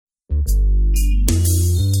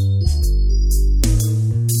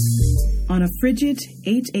On a frigid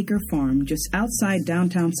 8-acre farm just outside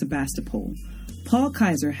downtown Sebastopol, Paul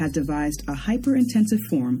Kaiser had devised a hyper-intensive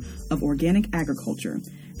form of organic agriculture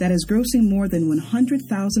that is grossing more than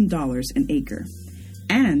 $100,000 an acre,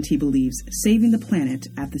 and, he believes, saving the planet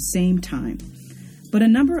at the same time. But a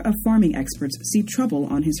number of farming experts see trouble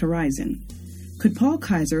on his horizon. Could Paul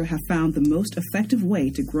Kaiser have found the most effective way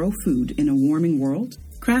to grow food in a warming world?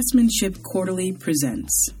 Craftsmanship Quarterly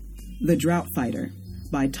presents The Drought Fighter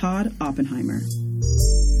by Todd Oppenheimer.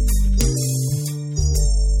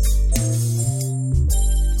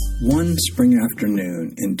 One spring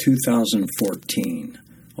afternoon in 2014,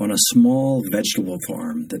 on a small vegetable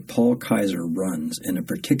farm that Paul Kaiser runs in a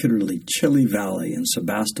particularly chilly valley in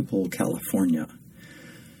Sebastopol, California,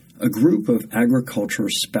 a group of agriculture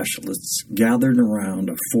specialists gathered around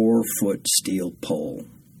a 4-foot steel pole.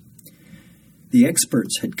 The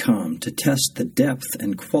experts had come to test the depth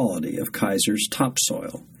and quality of Kaiser's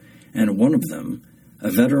topsoil, and one of them, a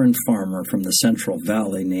veteran farmer from the Central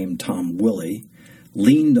Valley named Tom Willie,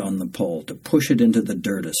 leaned on the pole to push it into the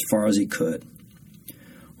dirt as far as he could.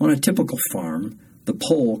 On a typical farm, the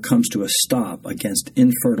pole comes to a stop against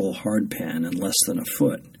infertile hardpan in less than a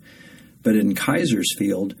foot, but in Kaiser's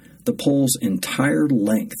field, the pole's entire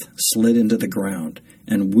length slid into the ground,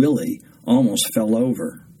 and Willie almost fell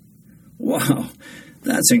over. "Wow,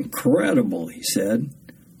 that's incredible," he said,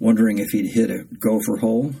 wondering if he'd hit a gopher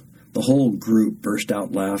hole. The whole group burst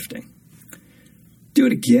out laughing. Do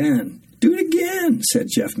it again, said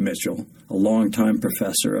Jeff Mitchell, a longtime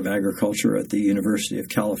professor of agriculture at the University of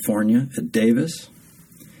California at Davis.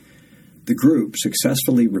 The group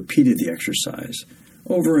successfully repeated the exercise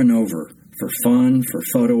over and over for fun, for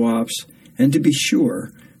photo ops, and to be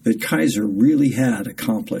sure that Kaiser really had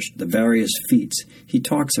accomplished the various feats he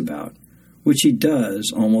talks about, which he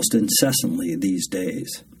does almost incessantly these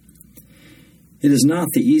days. It is not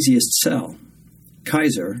the easiest sell.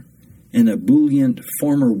 Kaiser, an ebullient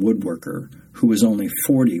former woodworker who was only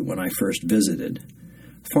 40 when I first visited,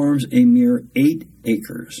 farms a mere 8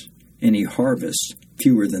 acres, and he harvests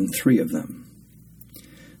fewer than 3 of them.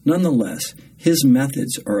 Nonetheless, his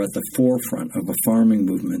methods are at the forefront of a farming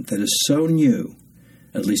movement that is so new,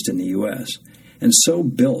 at least in the U.S., and so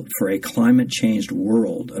built for a climate-changed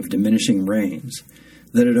world of diminishing rains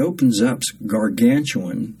that it opens up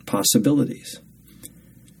gargantuan possibilities.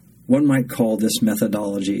 One might call this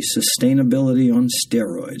methodology sustainability on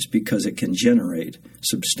steroids because it can generate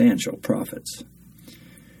substantial profits.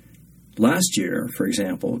 Last year, for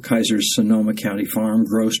example, Kaiser's Sonoma County farm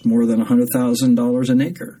grossed more than $100,000 an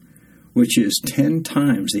acre, which is 10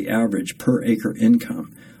 times the average per-acre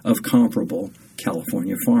income of comparable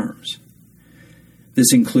California farms.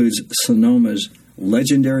 This includes Sonoma's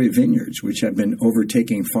legendary vineyards, which have been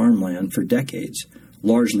overtaking farmland for decades,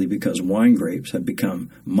 largely because wine grapes have become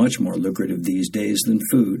much more lucrative these days than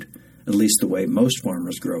food, at least the way most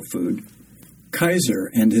farmers grow food. Kaiser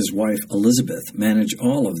and his wife Elizabeth manage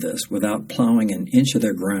all of this without plowing an inch of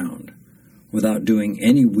their ground, without doing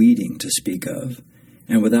any weeding to speak of,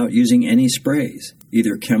 and without using any sprays,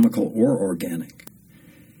 either chemical or organic.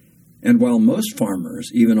 And while most farmers,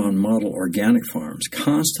 even on model organic farms,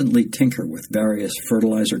 constantly tinker with various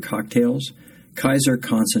fertilizer cocktails, Kaiser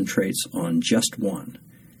concentrates on just one,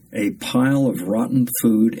 a pile of rotten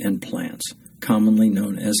food and plants, commonly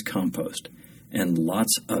known as compost, and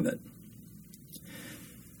lots of it.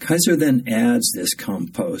 Kaiser then adds this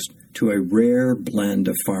compost to a rare blend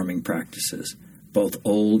of farming practices, both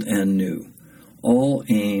old and new, all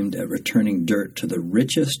aimed at returning dirt to the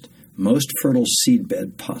richest, most fertile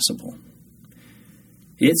seedbed possible.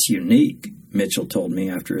 "It's unique," Mitchell told me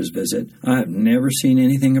after his visit. "I have never seen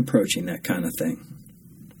anything approaching that kind of thing."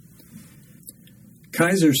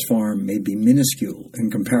 Kaiser's farm may be minuscule in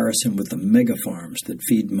comparison with the mega farms that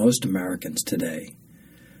feed most Americans today,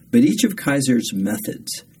 but each of Kaiser's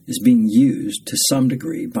methods is being used to some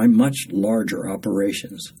degree by much larger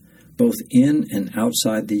operations, both in and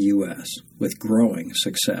outside the U.S., with growing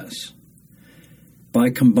success. By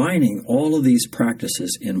combining all of these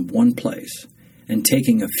practices in one place and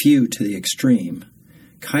taking a few to the extreme,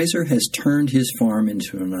 Kaiser has turned his farm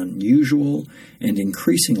into an unusual and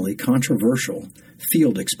increasingly controversial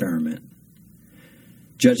field experiment.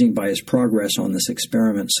 Judging by his progress on this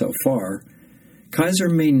experiment so far, Kaiser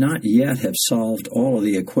may not yet have solved all of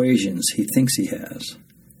the equations he thinks he has.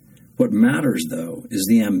 What matters, though, is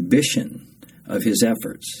the ambition of his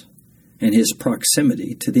efforts and his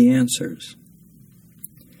proximity to the answers.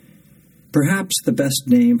 Perhaps the best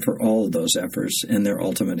name for all of those efforts and their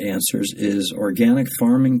ultimate answers is Organic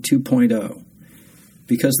Farming 2.0,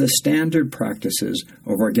 because the standard practices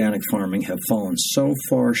of organic farming have fallen so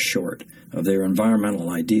far short of their environmental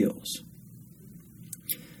ideals.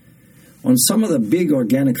 On some of the big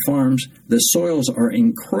organic farms, the soils are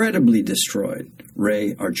incredibly destroyed,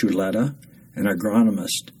 Ray Archuleta, an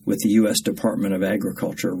agronomist with the U.S. Department of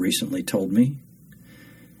Agriculture, recently told me.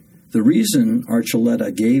 The reason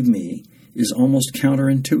Archuleta gave me is almost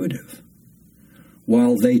counterintuitive.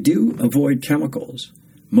 While they do avoid chemicals,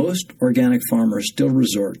 most organic farmers still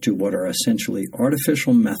resort to what are essentially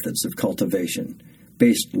artificial methods of cultivation,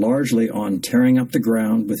 based largely on tearing up the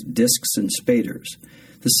ground with discs and spaders,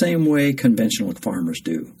 the same way conventional farmers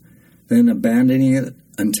do, then abandoning it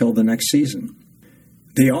until the next season.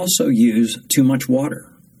 They also use too much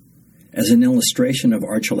water. As an illustration of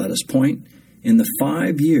Archuleta's point, in the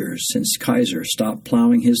 5 years since Kaiser stopped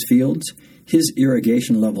plowing his fields, his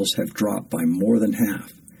irrigation levels have dropped by more than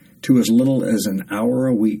half, to as little as an hour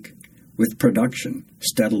a week, with production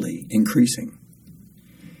steadily increasing.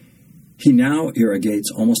 He now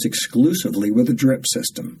irrigates almost exclusively with a drip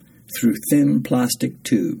system, through thin plastic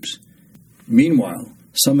tubes. Meanwhile,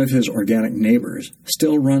 some of his organic neighbors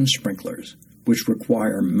still run sprinklers, which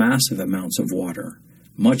require massive amounts of water,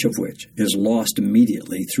 much of which is lost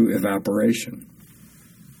immediately through evaporation.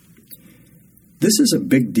 This is a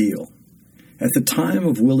big deal. At the time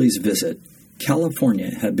of Willie's visit,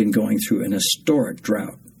 California had been going through an historic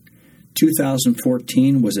drought.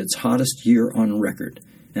 2014 was its hottest year on record,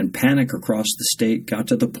 and panic across the state got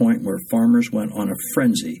to the point where farmers went on a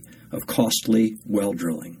frenzy of costly well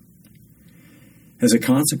drilling. As a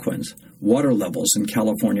consequence, water levels in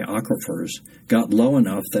California aquifers got low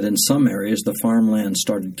enough that in some areas the farmland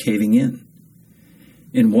started caving in.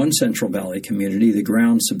 In one Central Valley community, the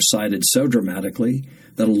ground subsided so dramatically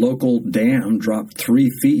that a local dam dropped 3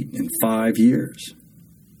 feet in 5 years.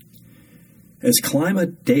 As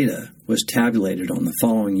climate data was tabulated on the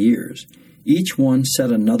following years, each one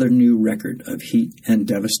set another new record of heat and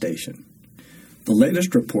devastation. The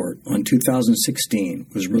latest report on 2016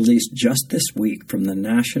 was released just this week from the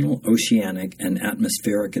National Oceanic and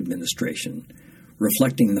Atmospheric Administration,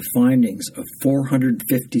 reflecting the findings of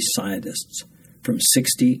 450 scientists from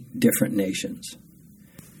 60 different nations.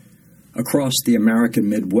 Across the American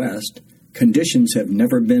Midwest, conditions have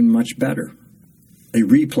never been much better. A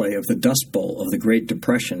replay of the Dust Bowl of the Great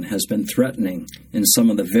Depression has been threatening in some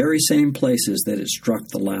of the very same places that it struck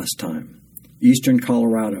the last time: eastern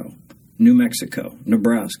Colorado, New Mexico,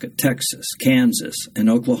 Nebraska, Texas, Kansas, and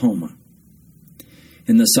Oklahoma.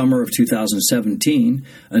 In the summer of 2017,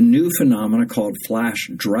 a new phenomenon called flash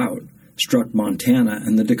drought struck Montana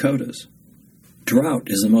and the Dakotas. Drought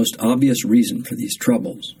is the most obvious reason for these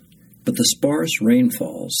troubles, but the sparse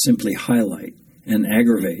rainfalls simply highlight and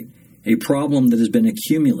aggravate a problem that has been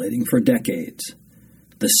accumulating for decades: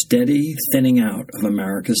 the steady thinning out of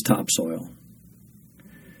America's topsoil.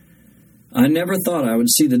 I never thought I would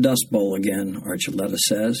see the Dust Bowl again, Archuleta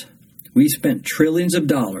says. We spent trillions of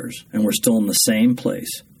dollars and we're still in the same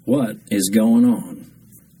place. What is going on?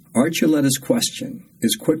 Archuleta's question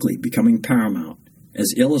is quickly becoming paramount,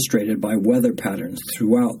 as illustrated by weather patterns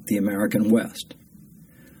throughout the American West.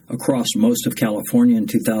 Across most of California in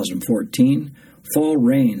 2014, fall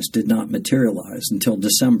rains did not materialize until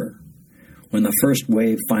December. When the first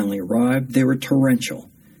wave finally arrived, they were torrential,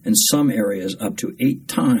 in some areas up to 8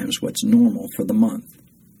 times what's normal for the month.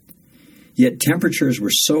 Yet temperatures were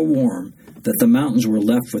so warm that the mountains were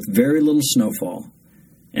left with very little snowfall,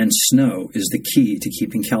 and snow is the key to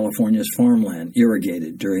keeping California's farmland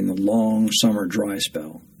irrigated during the long summer dry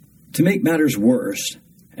spell. To make matters worse,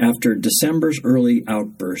 after December's early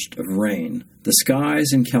outburst of rain, the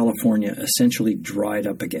skies in California essentially dried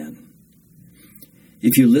up again.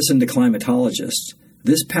 If you listen to climatologists,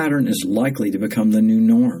 this pattern is likely to become the new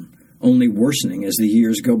norm, only worsening as the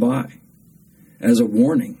years go by. As a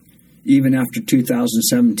warning, even after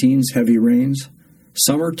 2017's heavy rains,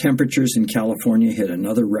 summer temperatures in California hit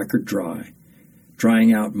another record dry,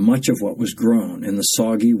 drying out much of what was grown in the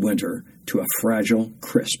soggy winter to a fragile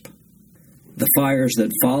crisp. The fires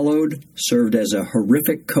that followed served as a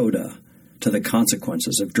horrific coda to the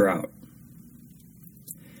consequences of drought.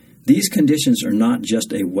 These conditions are not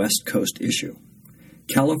just a West Coast issue.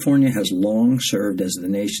 California has long served as the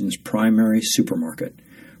nation's primary supermarket,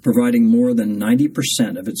 providing more than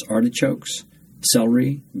 90% of its artichokes,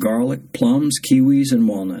 celery, garlic, plums, kiwis, and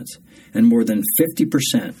walnuts, and more than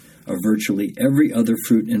 50% of virtually every other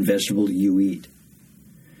fruit and vegetable you eat.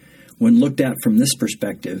 When looked at from this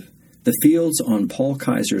perspective, the fields on Paul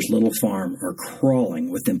Kaiser's little farm are crawling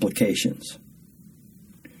with implications.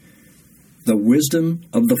 The wisdom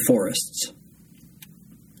of the forests.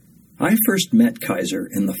 I first met Kaiser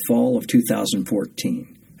in the fall of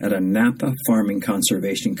 2014 at a Napa Farming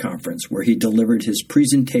Conservation Conference where he delivered his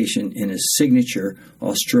presentation in his signature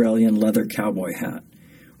Australian leather cowboy hat,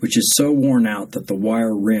 which is so worn out that the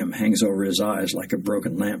wire rim hangs over his eyes like a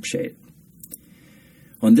broken lampshade.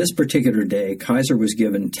 On this particular day, Kaiser was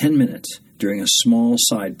given 10 minutes during a small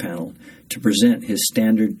side panel to present his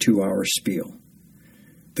standard 2-hour spiel.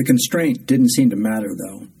 The constraint didn't seem to matter,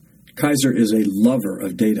 though. Kaiser is a lover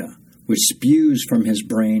of data, which spews from his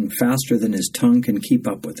brain faster than his tongue can keep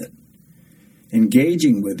up with it.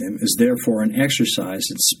 Engaging with him is therefore an exercise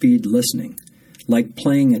in speed listening, like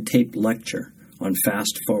playing a taped lecture on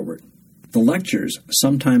fast forward. The lectures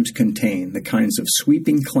sometimes contain the kinds of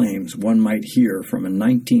sweeping claims one might hear from a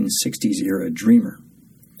 1960s-era dreamer.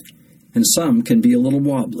 And some can be a little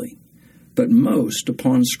wobbly, but most,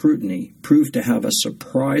 upon scrutiny, prove to have a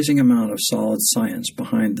surprising amount of solid science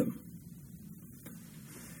behind them.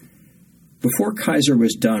 Before Kaiser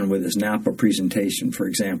was done with his Napa presentation, for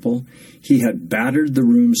example, he had battered the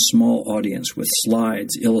room's small audience with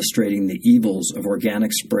slides illustrating the evils of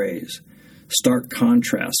organic sprays, stark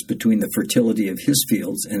contrasts between the fertility of his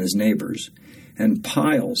fields and his neighbors, and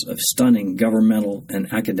piles of stunning governmental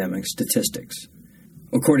and academic statistics.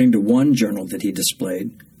 According to one journal that he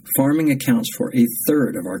displayed, farming accounts for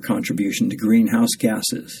 1/3 of our contribution to greenhouse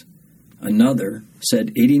gases. Another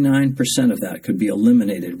said 89% of that could be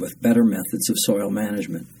eliminated with better methods of soil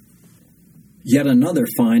management. Yet another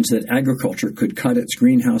finds that agriculture could cut its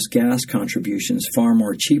greenhouse gas contributions far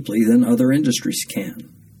more cheaply than other industries can.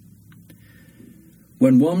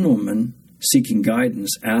 When one woman, seeking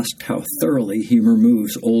guidance, asked how thoroughly he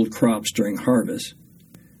removes old crops during harvest,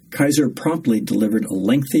 Kaiser promptly delivered a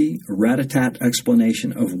lengthy, rat-a-tat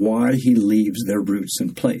explanation of why he leaves their roots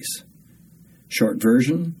in place. Short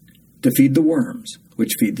version: to feed the worms,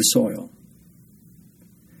 which feed the soil.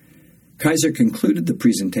 Kaiser concluded the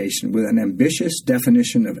presentation with an ambitious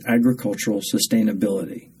definition of agricultural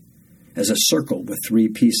sustainability as a circle with 3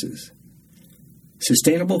 pieces.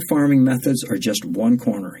 Sustainable farming methods are just one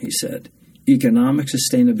corner, he said. Economic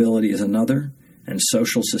sustainability is another, and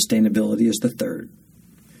social sustainability is the third.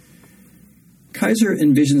 Kaiser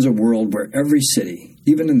envisions a world where every city,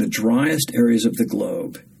 even in the driest areas of the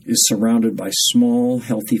globe, is surrounded by small,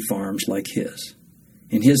 healthy farms like his.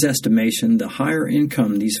 In his estimation, the higher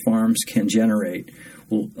income these farms can generate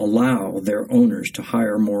will allow their owners to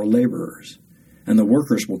hire more laborers, and the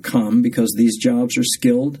workers will come because these jobs are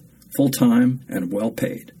skilled, full-time, and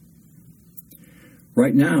well-paid.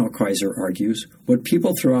 Right now, Kaiser argues, what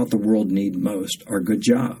people throughout the world need most are good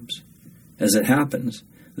jobs. As it happens,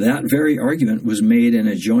 that very argument was made in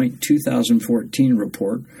a joint 2014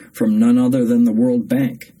 report from none other than the World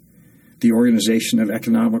Bank, the Organization of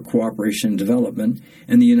Economic Cooperation and Development,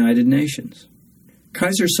 and the United Nations.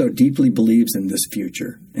 Kaiser so deeply believes in this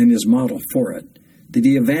future and his model for it that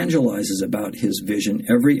he evangelizes about his vision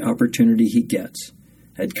every opportunity he gets,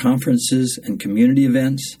 at conferences and community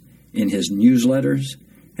events, in his newsletters,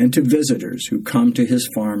 and to visitors who come to his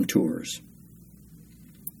farm tours.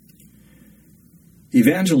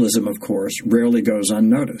 Evangelism, of course, rarely goes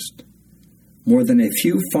unnoticed. More than a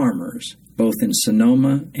few farmers, both in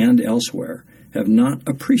Sonoma and elsewhere, have not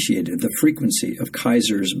appreciated the frequency of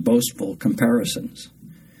Kaiser's boastful comparisons.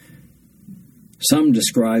 Some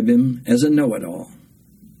describe him as a know-it-all.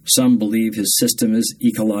 Some believe his system is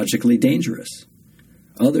ecologically dangerous.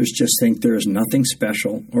 Others just think there is nothing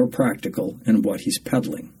special or practical in what he's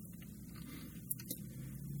peddling.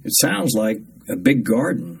 It sounds like a big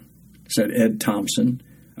garden, said Ed Thompson,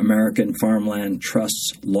 American Farmland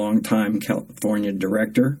Trust's longtime California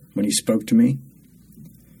director, when he spoke to me.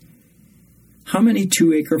 How many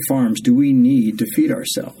 2-acre farms do we need to feed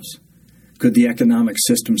ourselves? Could the economic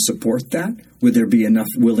system support that? Would there be enough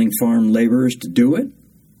willing farm laborers to do it?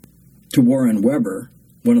 To Warren Weber,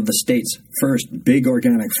 one of the state's first big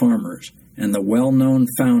organic farmers and the well-known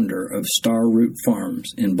founder of Star Root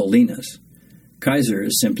Farms in Bolinas, Kaiser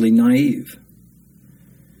is simply naive.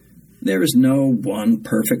 There is no one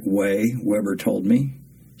perfect way, Weber told me.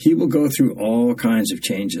 He will go through all kinds of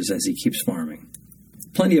changes as he keeps farming.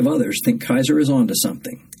 Plenty of others think Kaiser is onto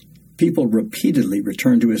something. People repeatedly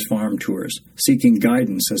return to his farm tours, seeking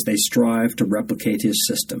guidance as they strive to replicate his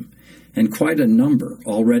system, and quite a number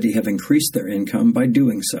already have increased their income by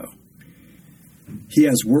doing so. He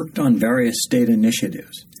has worked on various state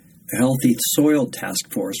initiatives, a Healthy Soil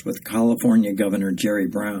Task Force with California Governor Jerry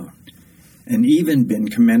Brown, and even been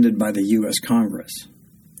commended by the U.S. Congress.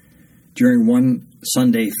 During one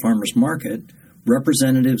Sunday farmers market,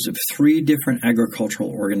 representatives of 3 different agricultural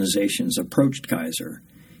organizations approached Kaiser,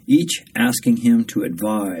 each asking him to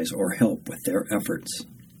advise or help with their efforts.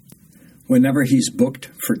 Whenever he's booked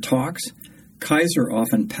for talks, Kaiser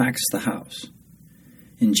often packs the house.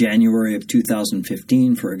 In January of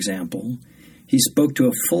 2015, for example, he spoke to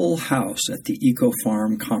a full house at the Eco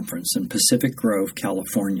Farm Conference in Pacific Grove,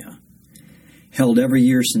 California. Held every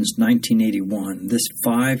year since 1981, this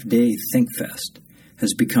 5-day Think Fest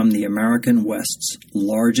has become the American West's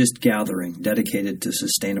largest gathering dedicated to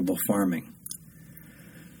sustainable farming.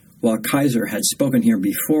 While Kaiser had spoken here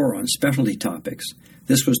before on specialty topics,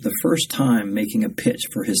 this was the first time making a pitch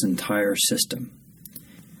for his entire system.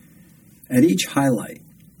 At each highlight,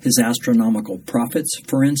 his astronomical profits,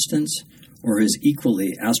 for instance, or his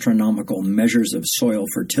equally astronomical measures of soil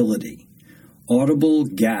fertility, audible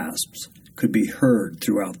gasps could be heard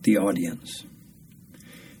throughout the audience.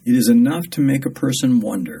 It is enough to make a person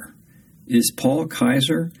wonder, is Paul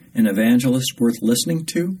Kaiser an evangelist worth listening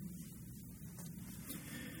to?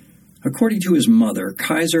 According to his mother,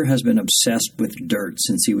 Kaiser has been obsessed with dirt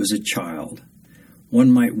since he was a child.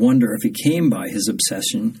 One might wonder if he came by his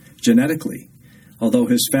obsession genetically. Although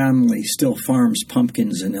his family still farms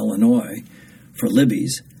pumpkins in Illinois for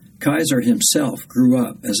Libby's, Kaiser himself grew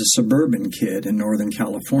up as a suburban kid in Northern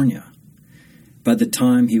California. By the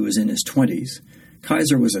time he was in his 20s,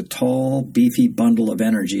 Kaiser was a tall, beefy bundle of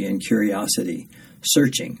energy and curiosity,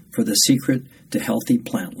 searching for the secret to healthy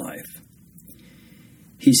plant life.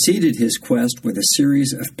 He seeded his quest with a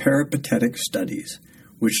series of peripatetic studies,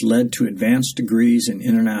 which led to advanced degrees in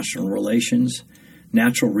international relations,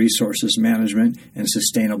 natural resources management, and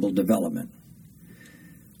sustainable development.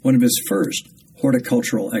 One of his first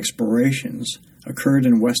horticultural explorations occurred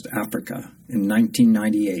in West Africa in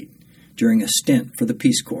 1998 during a stint for the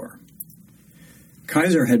Peace Corps.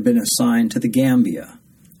 Kaiser had been assigned to the Gambia,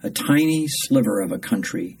 a tiny sliver of a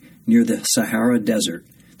country near the Sahara Desert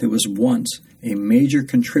that was once a major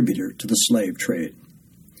contributor to the slave trade.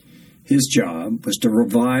 His job was to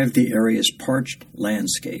revive the area's parched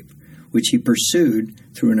landscape, which he pursued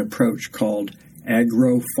through an approach called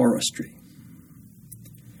agroforestry.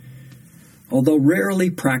 Although rarely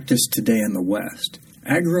practiced today in the West,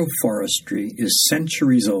 agroforestry is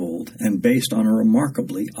centuries old and based on a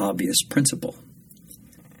remarkably obvious principle.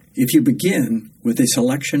 If you begin with a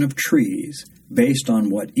selection of trees based on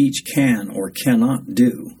what each can or cannot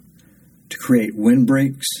do, to create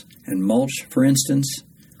windbreaks and mulch, for instance,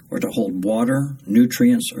 or to hold water,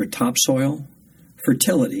 nutrients, or topsoil,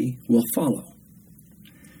 fertility will follow.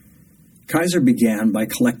 Kaiser began by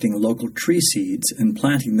collecting local tree seeds and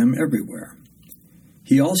planting them everywhere.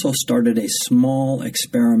 He also started a small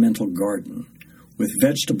experimental garden with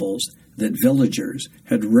vegetables that villagers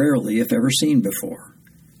had rarely, if ever, seen before: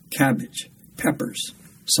 cabbage, peppers,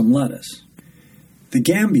 some lettuce. The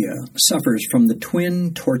Gambia suffers from the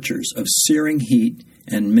twin tortures of searing heat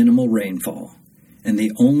and minimal rainfall, and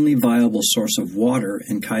the only viable source of water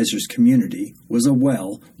in Kaiser's community was a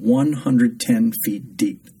well 110 feet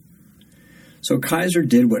deep. So Kaiser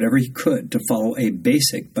did whatever he could to follow a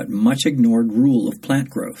basic but much ignored rule of plant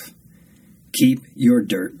growth: keep your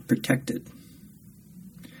dirt protected.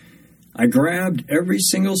 I grabbed every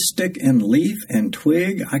single stick and leaf and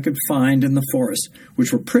twig I could find in the forest,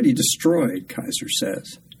 which were pretty destroyed, Kaiser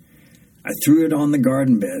says. I threw it on the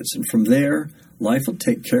garden beds, and from there, life will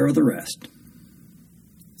take care of the rest.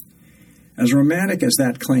 As romantic as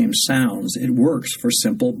that claim sounds, it works for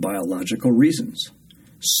simple biological reasons.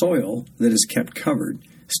 Soil that is kept covered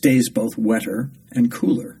stays both wetter and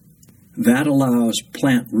cooler. That allows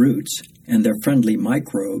plant roots and their friendly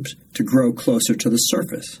microbes to grow closer to the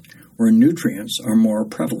surface, where nutrients are more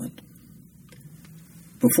prevalent.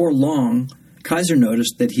 Before long, Kaiser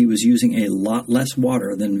noticed that he was using a lot less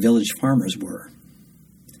water than village farmers were.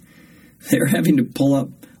 They're having to pull up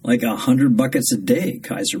like 100 buckets a day,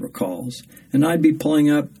 Kaiser recalls, and I'd be pulling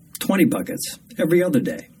up 20 buckets every other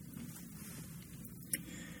day.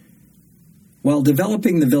 While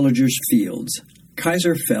developing the villagers' fields,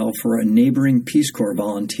 Kaiser fell for a neighboring Peace Corps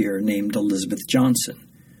volunteer named Elizabeth Johnson,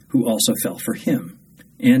 who also fell for him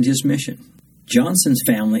and his mission. Johnson's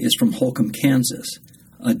family is from Holcomb, Kansas,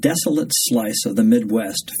 a desolate slice of the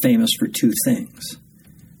Midwest famous for two things.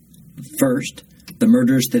 First, the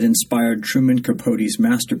murders that inspired Truman Capote's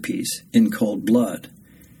masterpiece, In Cold Blood.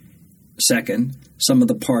 Second, some of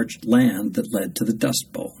the parched land that led to the Dust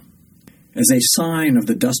Bowl. As a sign of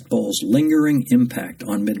the Dust Bowl's lingering impact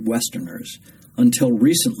on Midwesterners, until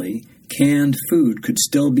recently, canned food could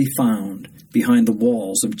still be found behind the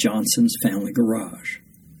walls of Johnson's family garage.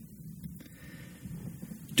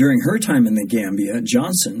 During her time in the Gambia,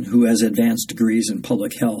 Johnson, who has advanced degrees in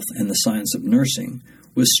public health and the science of nursing,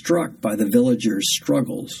 was struck by the villagers'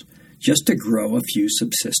 struggles just to grow a few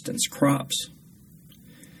subsistence crops.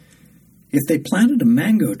 If they planted a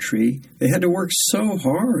mango tree, they had to work so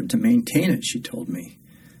hard to maintain it, she told me.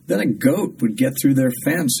 Then a goat would get through their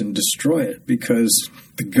fence and destroy it because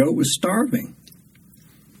the goat was starving.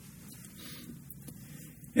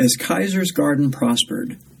 As Kaiser's garden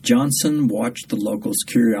prospered, Johnson watched the locals'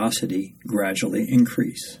 curiosity gradually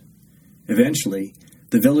increase. Eventually,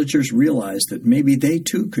 the villagers realized that maybe they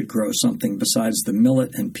too could grow something besides the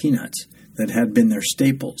millet and peanuts that had been their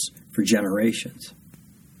staples for generations.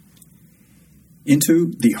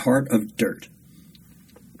 Into the heart of dirt.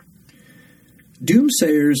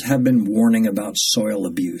 Doomsayers have been warning about soil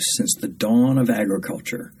abuse since the dawn of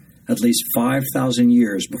agriculture, at least 5,000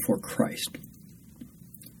 years before Christ.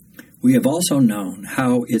 We have also known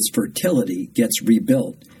how its fertility gets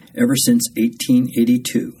rebuilt ever since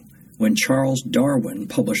 1882, when Charles Darwin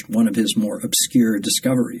published one of his more obscure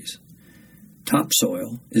discoveries.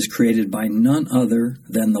 Topsoil is created by none other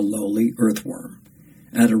than the lowly earthworm,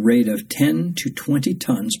 at a rate of 10 to 20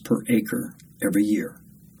 tons per acre every year.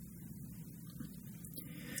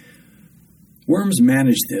 Worms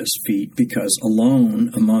manage this feat because, alone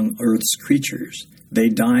among Earth's creatures, they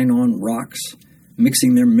dine on rocks,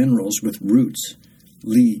 mixing their minerals with roots,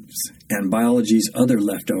 leaves, and biology's other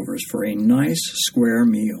leftovers for a nice square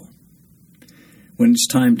meal. When it's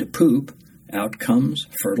time to poop, out comes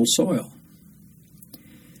fertile soil.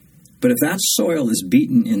 But if that soil is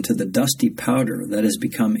beaten into the dusty powder that has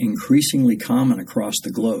become increasingly common across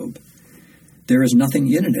the globe, there is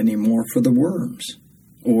nothing in it anymore for the worms,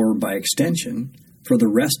 or, by extension, for the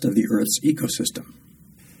rest of the Earth's ecosystem.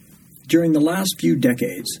 During the last few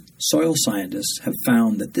decades, soil scientists have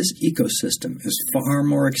found that this ecosystem is far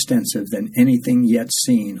more extensive than anything yet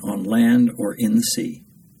seen on land or in the sea.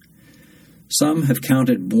 Some have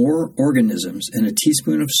counted more organisms in a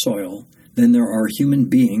teaspoon of soil than there are human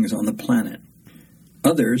beings on the planet.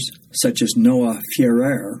 Others, such as Noah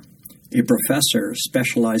Ferrer, a professor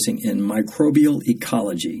specializing in microbial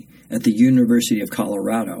ecology at the University of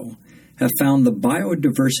Colorado, have found the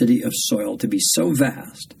biodiversity of soil to be so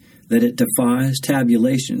vast that it defies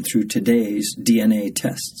tabulation through today's DNA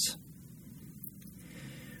tests.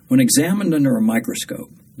 When examined under a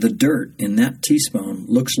microscope, the dirt in that teaspoon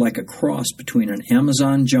looks like a cross between an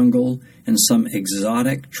Amazon jungle and some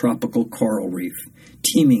exotic tropical coral reef,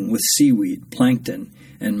 teeming with seaweed, plankton,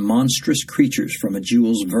 and monstrous creatures from a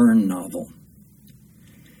Jules Verne novel.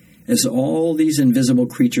 As all these invisible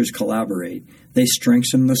creatures collaborate, they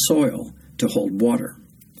strengthen the soil to hold water,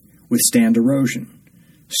 withstand erosion,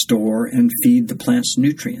 store and feed the plants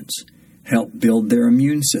nutrients, help build their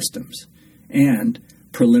immune systems, and,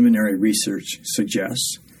 preliminary research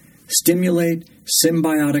suggests, stimulate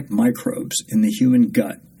symbiotic microbes in the human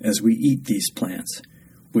gut as we eat these plants,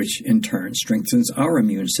 which in turn strengthens our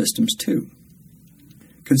immune systems too.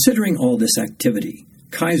 Considering all this activity,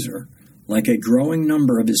 Kaiser, like a growing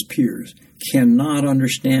number of his peers, cannot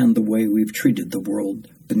understand the way we've treated the world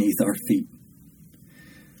beneath our feet.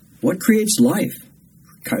 What creates life?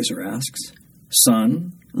 Kaiser asks.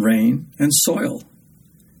 Sun, rain, and soil.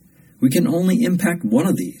 We can only impact one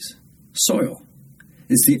of these, soil.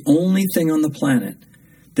 It's the only thing on the planet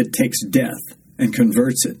that takes death and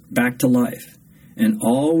converts it back to life, and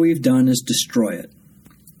all we've done is destroy it.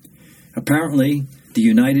 Apparently, the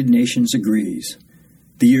United Nations agrees.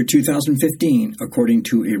 The year 2015, according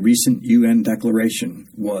to a recent UN declaration,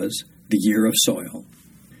 was the year of soil.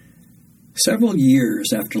 Several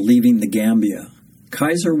years after leaving the Gambia,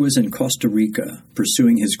 Kaiser was in Costa Rica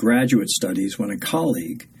pursuing his graduate studies when a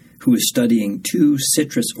colleague, who was studying 2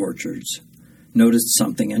 citrus orchards, noticed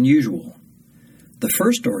something unusual. The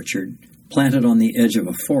first orchard, planted on the edge of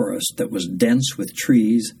a forest that was dense with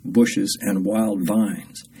trees, bushes, and wild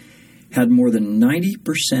vines, had more than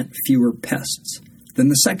 90% fewer pests than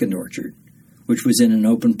the second orchard, which was in an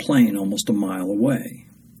open plain almost a mile away.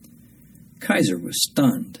 Kaiser was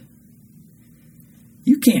stunned.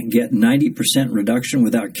 You can't get 90% reduction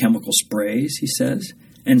without chemical sprays, he says,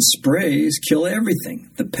 and sprays kill everything,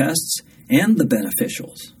 the pests and the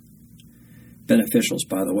beneficials. Beneficials,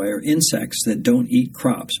 by the way, are insects that don't eat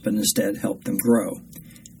crops but instead help them grow.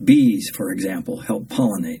 Bees, for example, help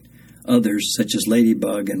pollinate. Others, such as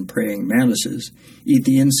ladybug and praying mantises, eat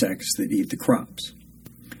the insects that eat the crops.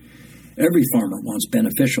 Every farmer wants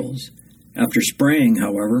beneficials. After spraying,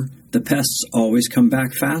 however, the pests always come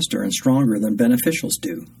back faster and stronger than beneficials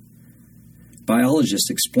do. Biologists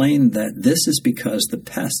explain that this is because the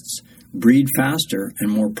pests breed faster and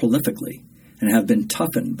more prolifically and have been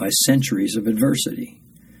toughened by centuries of adversity.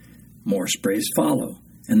 More sprays follow,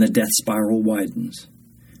 and the death spiral widens.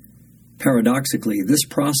 Paradoxically, this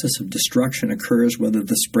process of destruction occurs whether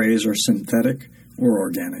the sprays are synthetic or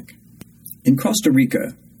organic. In Costa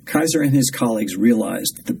Rica, Kaiser and his colleagues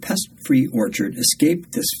realized that the pest-free orchard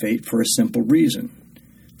escaped this fate for a simple reason.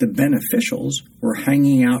 The beneficials were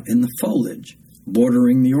hanging out in the foliage,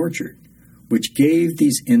 bordering the orchard, which gave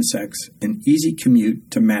these insects an easy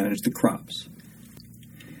commute to manage the crops.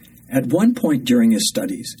 At one point during his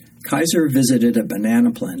studies, Kaiser visited a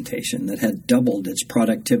banana plantation that had doubled its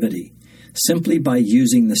productivity simply by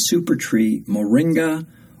using the super tree Moringa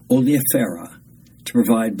oleifera to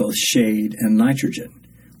provide both shade and nitrogen,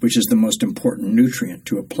 which is the most important nutrient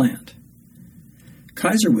to a plant.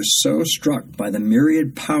 Kaiser was so struck by the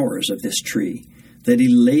myriad powers of this tree that he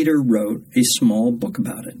later wrote a small book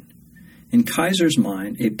about it. In Kaiser's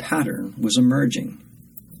mind, a pattern was emerging.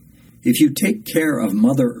 If you take care of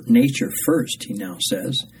Mother Nature first, he now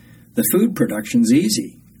says, the food production's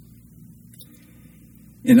easy.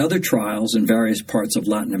 In other trials in various parts of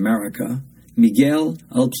Latin America, Miguel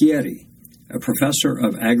Altieri, a professor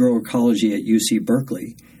of agroecology at UC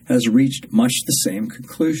Berkeley, has reached much the same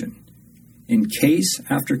conclusion. In case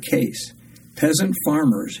after case, peasant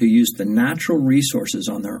farmers who used the natural resources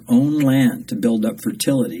on their own land to build up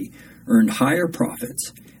fertility earned higher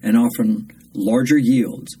profits and often larger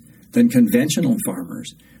yields than conventional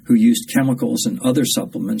farmers who used chemicals and other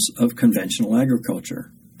supplements of conventional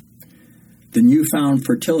agriculture. The newfound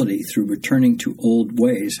fertility through returning to old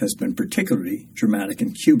ways has been particularly dramatic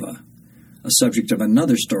in Cuba, a subject of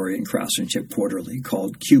another story in Craftsmanship Quarterly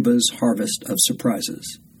called Cuba's Harvest of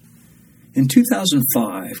Surprises. In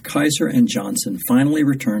 2005, Kaiser and Johnson finally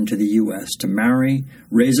returned to the U.S. to marry,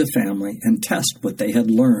 raise a family, and test what they had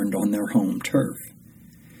learned on their home turf.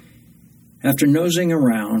 After nosing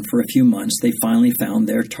around for a few months, they finally found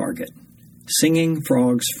their target, Singing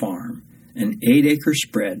Frogs Farm, an 8-acre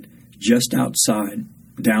spread just outside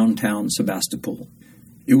downtown Sebastopol.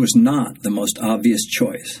 It was not the most obvious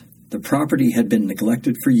choice. The property had been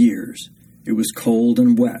neglected for years. It was cold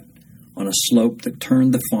and wet, on a slope that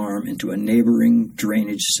turned the farm into a neighboring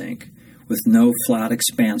drainage sink, with no flat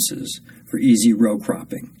expanses for easy row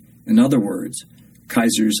cropping. In other words,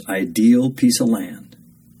 Kaiser's ideal piece of land.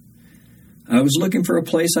 I was looking for a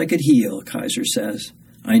place I could heal, Kaiser says.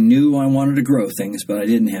 I knew I wanted to grow things, but I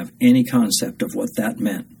didn't have any concept of what that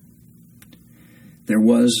meant. There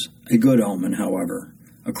was a good omen, however.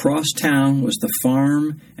 Across town was the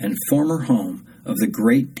farm and former home of the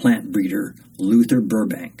great plant breeder Luther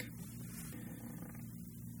Burbank.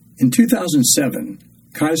 In 2007,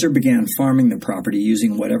 Kaiser began farming the property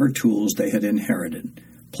using whatever tools they had inherited,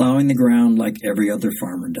 plowing the ground like every other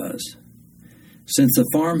farmer does. Since the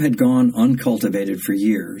farm had gone uncultivated for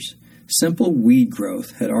years, simple weed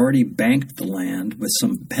growth had already banked the land with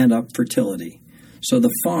some pent-up fertility, so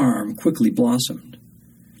the farm quickly blossomed.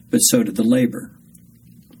 But so did the labor.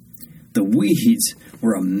 The weeds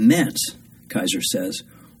were immense, Kaiser says.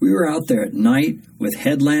 We were out there at night with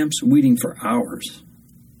headlamps weeding for hours.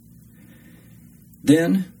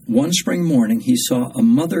 Then, one spring morning, he saw a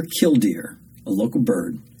mother killdeer, a local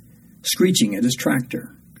bird, screeching at his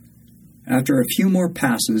tractor. After a few more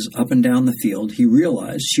passes up and down the field, he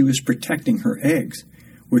realized she was protecting her eggs,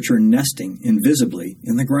 which were nesting invisibly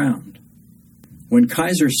in the ground. When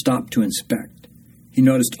Kaiser stopped to inspect, he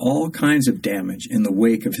noticed all kinds of damage in the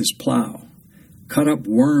wake of his plow, cut-up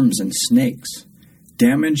worms and snakes,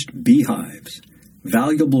 damaged beehives,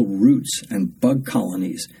 valuable roots and bug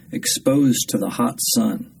colonies exposed to the hot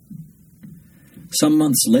sun. Some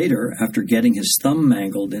months later, after getting his thumb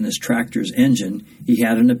mangled in his tractor's engine, he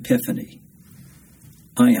had an epiphany.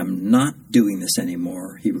 I am not doing this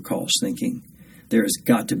anymore, he recalls thinking. There has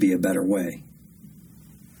got to be a better way.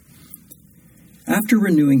 After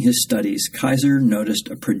renewing his studies, Kaiser noticed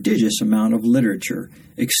a prodigious amount of literature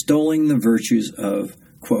extolling the virtues of,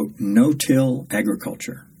 quote, no-till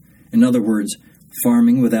agriculture. In other words,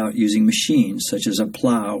 farming without using machines such as a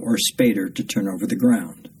plow or spader to turn over the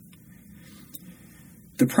ground.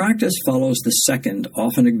 The practice follows the second,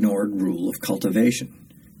 often ignored rule of cultivation.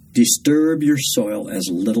 Disturb your soil as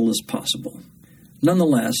little as possible.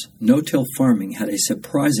 Nonetheless, no-till farming had a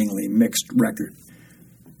surprisingly mixed record.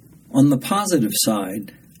 On the positive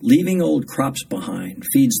side, leaving old crops behind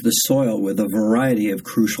feeds the soil with a variety of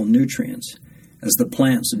crucial nutrients, as the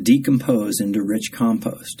plants decompose into rich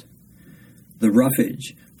compost. The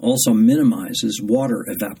roughage also minimizes water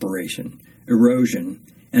evaporation, erosion,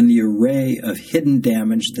 and the array of hidden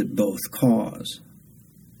damage that both cause.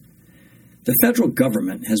 The federal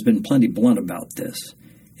government has been plenty blunt about this.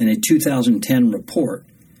 In a 2010 report,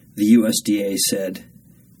 the USDA said,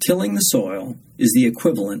 tilling the soil is the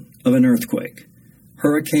equivalent of an earthquake,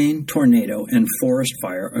 hurricane, tornado, and forest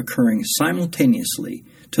fire occurring simultaneously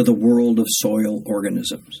to the world of soil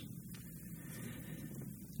organisms.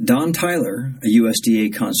 Don Tyler, a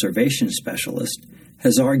USDA conservation specialist,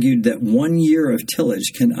 has argued that 1 year of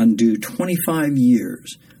tillage can undo 25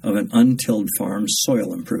 years of an untilled farm's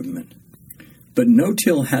soil improvement. But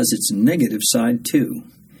no-till has its negative side too.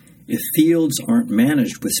 If fields aren't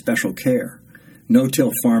managed with special care,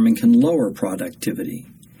 no-till farming can lower productivity.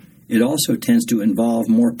 It also tends to involve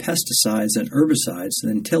more pesticides and herbicides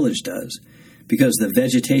than tillage does, because the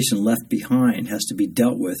vegetation left behind has to be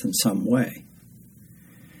dealt with in some way.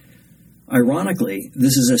 Ironically,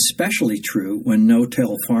 this is especially true when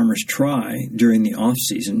no-till farmers try, during the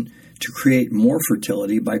off-season, to create more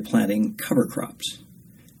fertility by planting cover crops.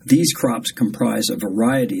 These crops comprise a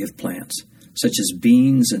variety of plants, such as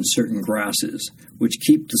beans and certain grasses, which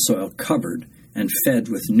keep the soil covered and fed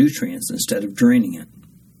with nutrients instead of draining it.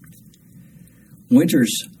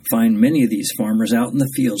 Winters find many of these farmers out in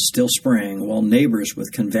the fields still spraying, while neighbors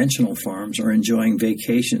with conventional farms are enjoying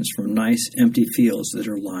vacations from nice empty fields that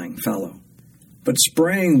are lying fallow. But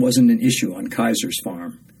spraying wasn't an issue on Kaiser's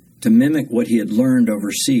farm. To mimic what he had learned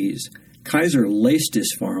overseas, Kaiser laced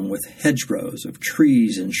his farm with hedgerows of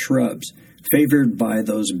trees and shrubs favored by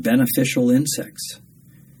those beneficial insects.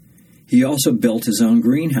 He also built his own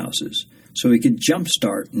greenhouses so he could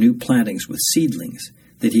jumpstart new plantings with seedlings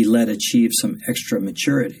that he let achieve some extra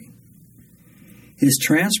maturity. His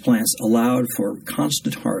transplants allowed for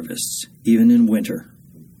constant harvests, even in winter.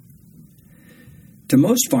 To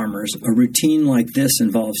most farmers, a routine like this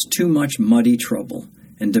involves too much muddy trouble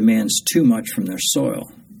and demands too much from their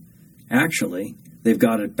soil. Actually, they've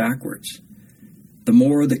got it backwards. The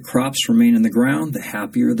more that crops remain in the ground, the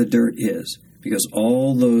happier the dirt is, because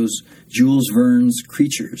all those Jules Verne's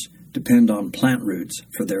creatures depend on plant roots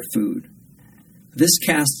for their food. This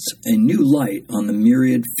casts a new light on the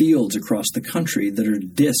myriad fields across the country that are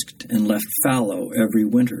disked and left fallow every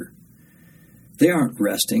winter. They aren't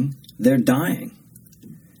resting, they're dying.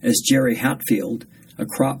 As Jerry Hatfield, a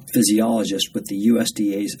crop physiologist with the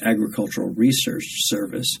USDA's Agricultural Research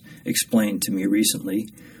Service, explained to me recently,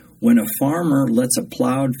 when a farmer lets a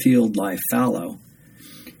plowed field lie fallow,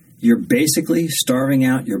 you're basically starving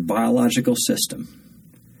out your biological system.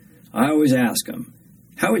 I always ask him,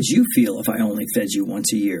 how would you feel if I only fed you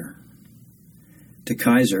once a year? To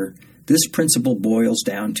Kaiser, this principle boils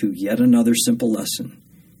down to yet another simple lesson.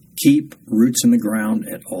 Keep roots in the ground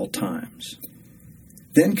at all times.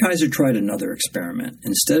 Then Kaiser tried another experiment.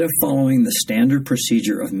 Instead of following the standard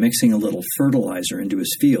procedure of mixing a little fertilizer into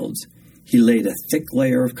his fields, he laid a thick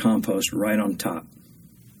layer of compost right on top.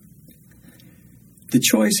 The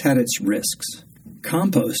choice had its risks.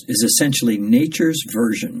 Compost is essentially nature's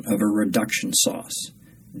version of a reduction sauce.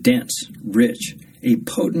 Dense, rich, a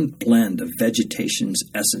potent blend of vegetation's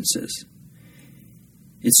essences.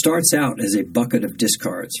 It starts out as a bucket of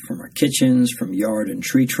discards from our kitchens, from yard and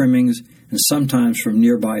tree trimmings, and sometimes from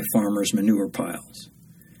nearby farmers' manure piles.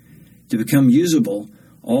 To become usable,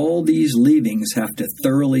 all these leavings have to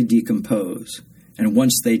thoroughly decompose, and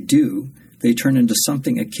once they do, they turn into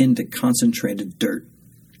something akin to concentrated dirt.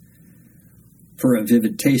 For a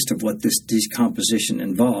vivid taste of what this decomposition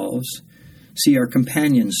involves, see our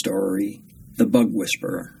companion story, The Bug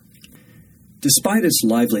Whisperer. Despite its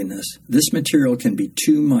liveliness, this material can be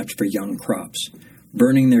too much for young crops,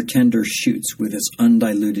 burning their tender shoots with its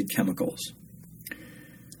undiluted chemicals.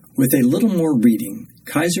 With a little more reading,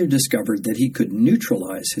 Kaiser discovered that he could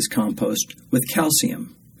neutralize his compost with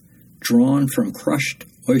calcium, drawn from crushed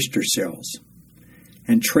oyster shells,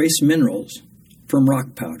 and trace minerals from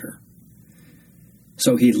rock powder.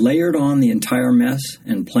 So he layered on the entire mess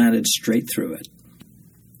and planted straight through it.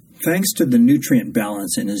 Thanks to the nutrient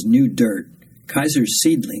balance in his new dirt, Kaiser's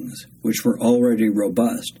seedlings, which were already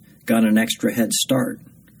robust, got an extra head start.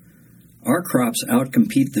 Our crops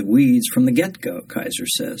outcompete the weeds from the get-go, Kaiser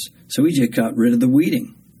says, so we just got rid of the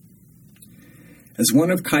weeding. As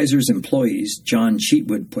one of Kaiser's employees, John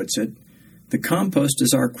Cheatwood, puts it, the compost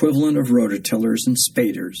is our equivalent of rototillers and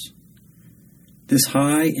spaders. This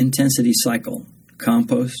high-intensity cycle,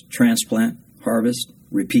 compost, transplant, harvest,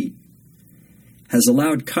 repeat, has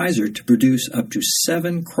allowed Kaiser to produce up to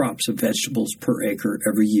 7 crops of vegetables per acre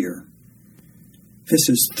every year. This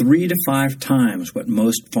is 3 to 5 times what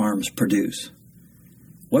most farms produce.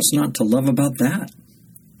 What's not to love about that?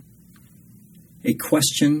 A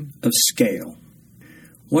question of scale.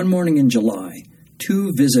 One morning in July,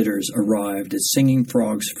 2 visitors arrived at Singing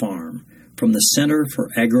Frogs Farm from the Center for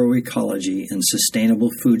Agroecology and Sustainable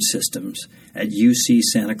Food Systems at UC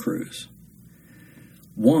Santa Cruz.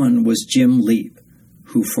 One was Jim Leap,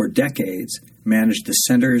 who for decades managed the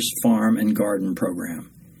center's farm and garden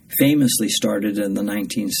program, famously started in the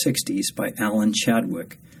 1960s by Alan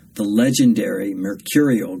Chadwick, the legendary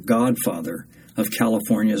mercurial godfather of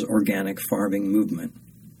California's organic farming movement.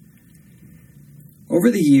 Over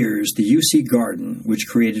the years, the UC Garden, which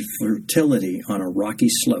created fertility on a rocky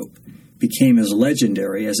slope, became as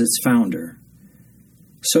legendary as its founder,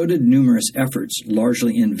 So did numerous efforts,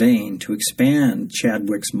 largely in vain, to expand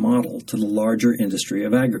Chadwick's model to the larger industry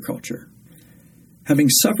of agriculture. Having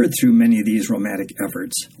suffered through many of these romantic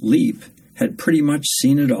efforts, Leap had pretty much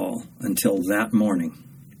seen it all until that morning.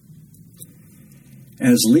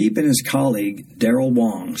 As Leap and his colleague, Darrell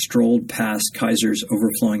Wong, strolled past Kaiser's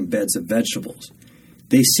overflowing beds of vegetables,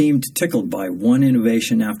 they seemed tickled by one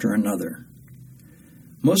innovation after another.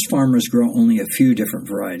 Most farmers grow only a few different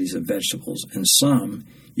varieties of vegetables, and some,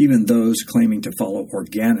 even those claiming to follow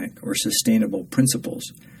organic or sustainable principles,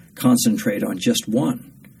 concentrate on just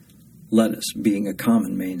one, lettuce being a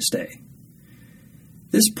common mainstay.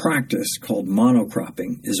 This practice, called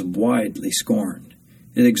monocropping, is widely scorned.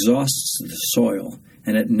 It exhausts the soil,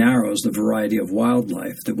 and it narrows the variety of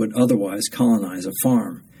wildlife that would otherwise colonize a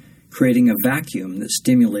farm, creating a vacuum that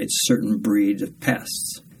stimulates certain breeds of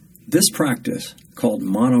pests. This practice, called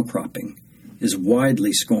monocropping, is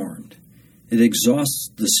widely scorned. It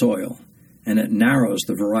exhausts the soil, and it narrows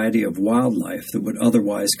the variety of wildlife that would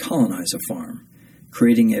otherwise colonize a farm,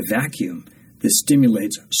 creating a vacuum that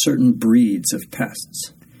stimulates certain breeds of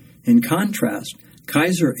pests. In contrast,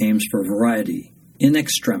 Kaiser aims for variety in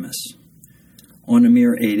extremis. On a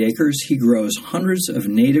mere 8 acres, he grows hundreds of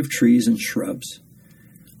native trees and shrubs.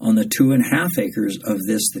 On the 2.5 acres of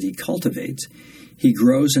this that he cultivates, he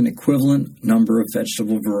grows an equivalent number of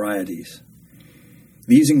vegetable varieties.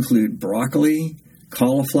 These include broccoli,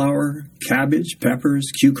 cauliflower, cabbage,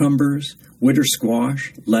 peppers, cucumbers, winter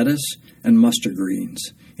squash, lettuce, and mustard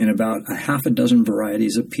greens in about a half a dozen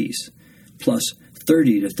varieties apiece, plus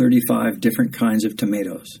 30 to 35 different kinds of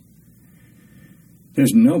tomatoes.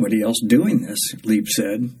 "There's nobody else doing this," Leap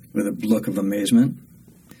said, with a look of amazement.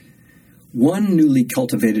 One newly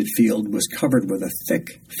cultivated field was covered with a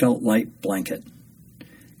thick, felt-like blanket.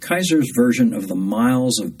 Kaiser's version of the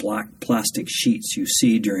miles of black plastic sheets you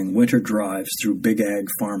see during winter drives through big ag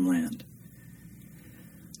farmland.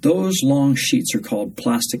 Those long sheets are called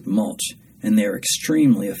plastic mulch, and they are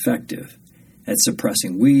extremely effective at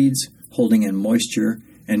suppressing weeds, holding in moisture,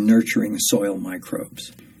 and nurturing soil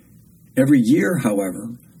microbes. Every year,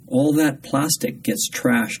 however, all that plastic gets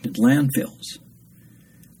trashed in landfills.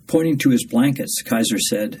 Pointing to his blankets, Kaiser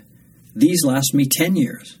said, "These last me 10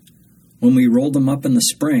 years. When we roll them up in the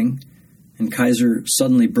spring," and Kaiser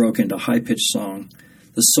suddenly broke into high-pitched song,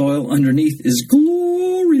 "the soil underneath is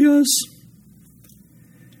glorious."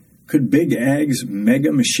 Could Big Ag's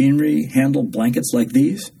mega machinery handle blankets like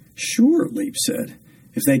these? Sure, Leap said.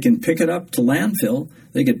 If they can pick it up to landfill,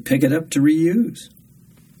 they could pick it up to reuse.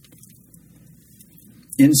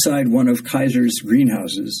 Inside one of Kaiser's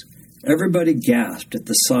greenhouses, everybody gasped at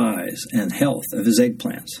the size and health of his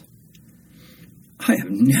eggplants. "I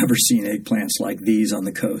have never seen eggplants like these on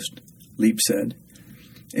the coast," Leap said.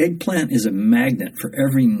 "Eggplant is a magnet for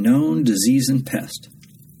every known disease and pest."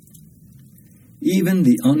 Even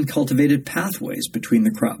the uncultivated pathways between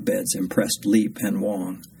the crop beds impressed Leap and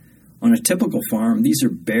Wong. On a typical farm, these are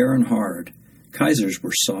bare and hard. Kaiser's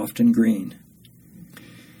were soft and green.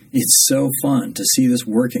 "It's so fun to see this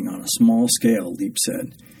working on a small scale," Leap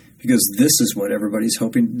said, "because this is what everybody's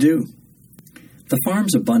hoping to do." The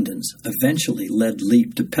farm's abundance eventually led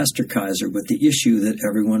Leap to pester Kaiser with the issue that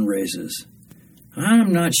everyone raises.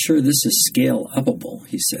 "I'm not sure this is scale-upable,"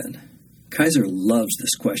 he said. Kaiser loves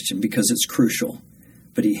this question because it's crucial,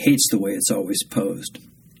 but he hates the way it's always posed.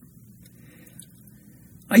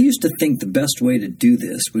 "I used to think the best way to do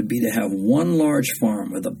this would be to have one large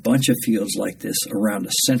farm with a bunch of fields like this around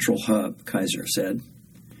a central hub," Kaiser said.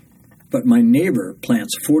 "But my neighbor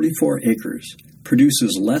plants 44 acres,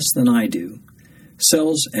 produces less than I do,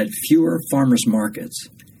 sells at fewer farmers markets,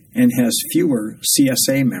 and has fewer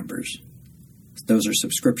CSA members." Those are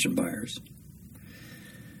subscription buyers.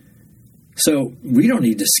 "So we don't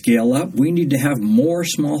need to scale up. We need to have more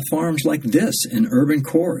small farms like this in urban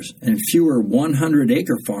cores and fewer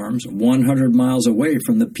 100-acre farms 100 miles away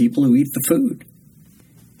from the people who eat the food."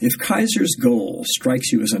 If Kaiser's goal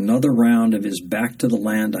strikes you as another round of his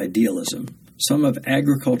back-to-the-land idealism, some of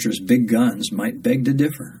agriculture's big guns might beg to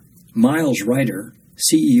differ. Miles Ryder,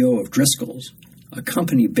 CEO of Driscoll's, a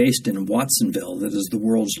company based in Watsonville that is the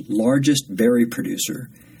world's largest berry producer,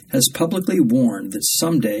 has publicly warned that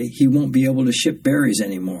someday he won't be able to ship berries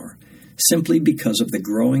anymore, simply because of the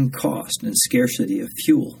growing cost and scarcity of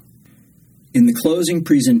fuel. In the closing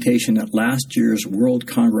presentation at last year's World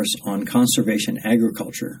Congress on Conservation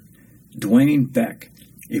Agriculture, Dwayne Beck,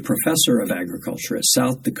 a professor of agriculture at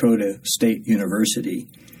South Dakota State University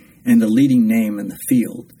and a leading name in the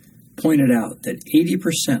field, pointed out that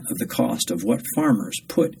 80% of the cost of what farmers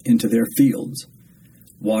put into their fields,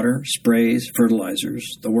 water, sprays, fertilizers,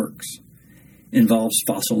 the works, involves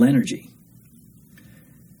fossil energy.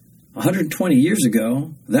 120 years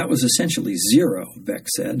ago, that was essentially zero, Beck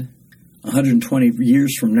said. 120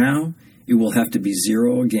 years from now, it will have to be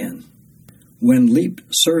zero again. When Leap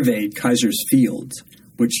surveyed Kaiser's fields,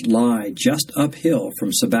 which lie just uphill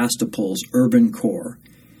from Sebastopol's urban core,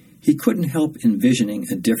 he couldn't help envisioning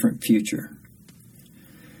a different future.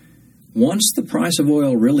 Once the price of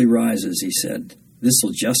oil really rises, he said,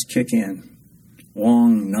 this'll just kick in.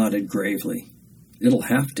 Wong nodded gravely. It'll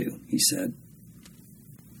have to, he said.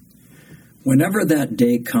 Whenever that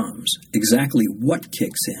day comes, exactly what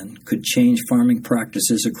kicks in could change farming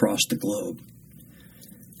practices across the globe.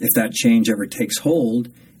 If that change ever takes hold,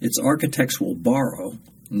 its architects will borrow,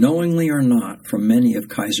 knowingly or not, from many of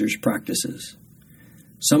Kaiser's practices.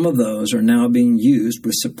 Some of those are now being used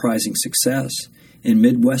with surprising success in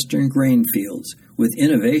Midwestern grain fields with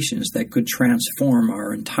innovations that could transform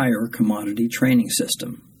our entire commodity training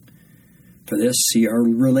system. For this, see our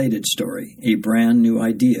related story, A Brand New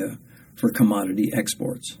Idea for Commodity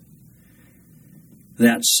Exports.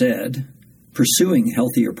 That said, pursuing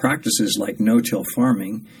healthier practices like no-till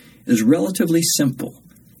farming is relatively simple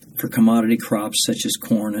for commodity crops such as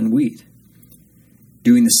corn and wheat.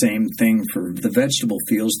 Doing the same thing for the vegetable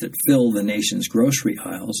fields that fill the nation's grocery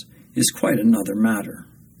aisles is quite another matter.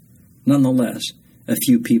 Nonetheless, a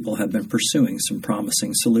few people have been pursuing some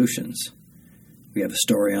promising solutions. We have a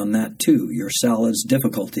story on that too, your salad's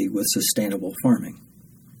difficulty with sustainable farming.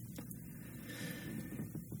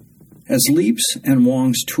 As Leap's and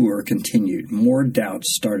Wong's tour continued, more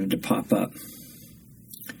doubts started to pop up.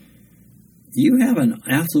 You have an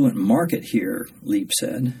affluent market here, Leap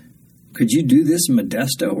said. Could you do this in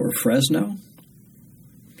Modesto or Fresno?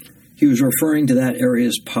 He was referring to that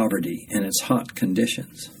area's poverty and its hot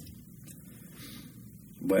conditions.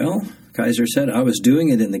 Well, Kaiser said, I was doing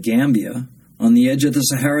it in the Gambia, on the edge of the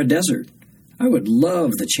Sahara Desert. I would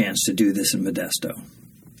love the chance to do this in Modesto.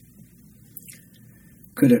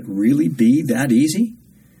 Could it really be that easy?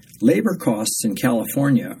 Labor costs in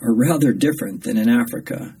California are rather different than in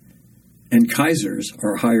Africa, and Kaiser's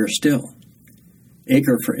are higher still.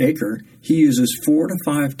 Acre for acre, he uses 4 to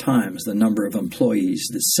 5 times the number of employees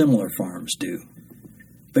that similar farms do.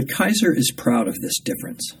 But Kaiser is proud of this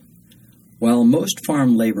difference. While most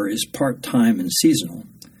farm labor is part-time and seasonal,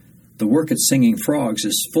 the work at Singing Frogs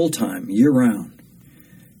is full-time, year-round.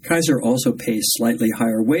 Kaiser also pays slightly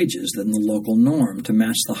higher wages than the local norm to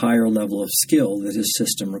match the higher level of skill that his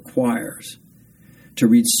system requires. To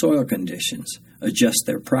read soil conditions, adjust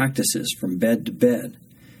their practices from bed to bed,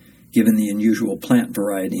 given the unusual plant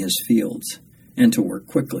variety in his fields, and to work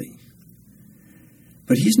quickly.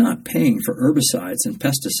 But he's not paying for herbicides and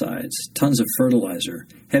pesticides, tons of fertilizer,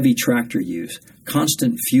 heavy tractor use,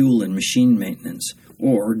 constant fuel and machine maintenance,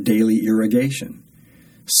 or daily irrigation.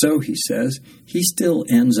 So, he says, he still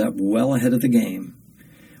ends up well ahead of the game.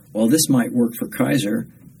 While this might work for Kaiser,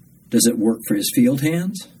 does it work for his field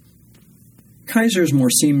hands? Kaiser's more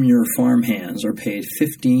senior farm hands are paid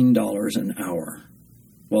 $15 an hour.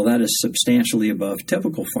 While that is substantially above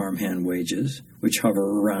typical farmhand wages, which hover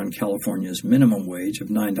around California's minimum wage of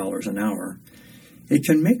 $9 an hour, it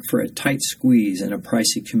can make for a tight squeeze in a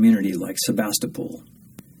pricey community like Sebastopol.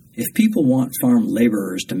 If people want farm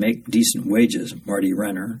laborers to make decent wages, Marty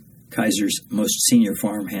Renner, Kaiser's most senior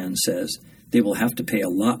farmhand, says, they will have to pay a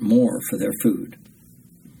lot more for their food.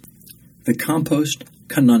 The compost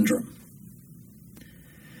conundrum.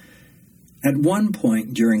 At one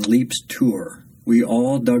point during Leap's tour, we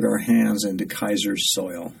all dug our hands into Kaiser's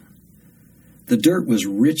soil. The dirt was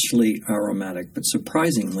richly aromatic, but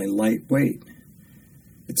surprisingly lightweight.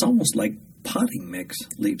 It's almost like potting mix,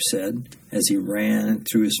 Leap said, as he ran it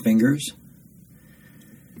through his fingers.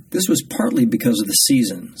 This was partly because of the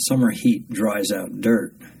season. Summer heat dries out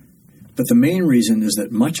dirt. But the main reason is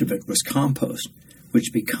that much of it was compost,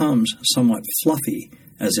 which becomes somewhat fluffy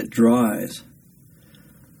as it dries.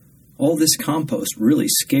 All this compost really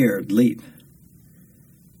scared Leap.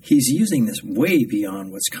 He's using this way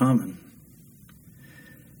beyond what's common.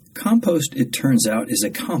 Compost, it turns out, is a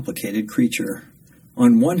complicated creature.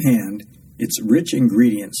 On one hand, its rich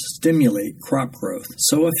ingredients stimulate crop growth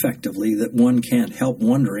so effectively that one can't help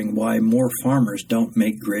wondering why more farmers don't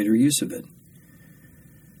make greater use of it.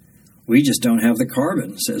 We just don't have the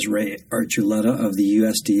carbon, says Ray Archuleta of the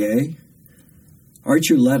USDA.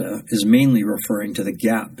 Archuleta is mainly referring to the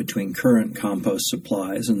gap between current compost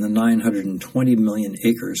supplies and the 920 million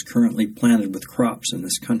acres currently planted with crops in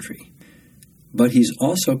this country. But he's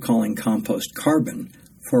also calling compost carbon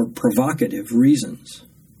for provocative reasons.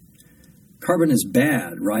 Carbon is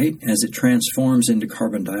bad, right? As it transforms into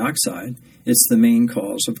carbon dioxide, it's the main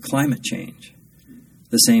cause of climate change.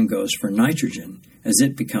 The same goes for nitrogen, as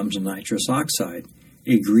it becomes nitrous oxide,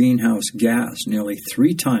 a greenhouse gas nearly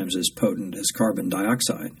 3 times as potent as carbon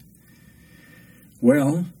dioxide.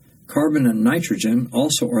 Well, carbon and nitrogen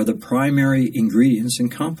also are the primary ingredients in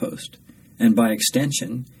compost, and by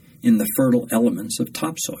extension, in the fertile elements of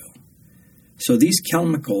topsoil. So these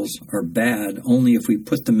chemicals are bad only if we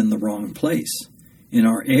put them in the wrong place, in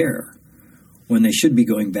our air, when they should be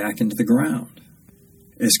going back into the ground.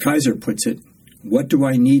 As Kaiser puts it, what do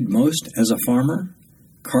I need most as a farmer?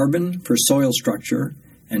 Carbon for soil structure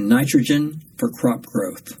and nitrogen for crop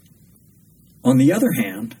growth. On the other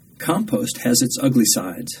hand, compost has its ugly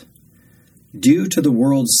sides. Due to the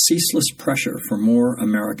world's ceaseless pressure for more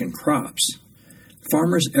American crops,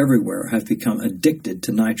 farmers everywhere have become addicted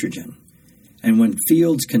to nitrogen, and when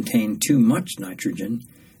fields contain too much nitrogen,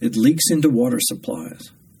 it leaks into water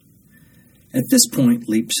supplies. At this point,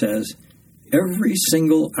 Leap says, every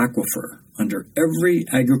single aquifer under every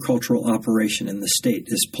agricultural operation in the state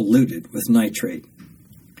is polluted with nitrate.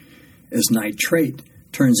 As nitrate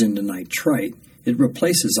turns into nitrite, it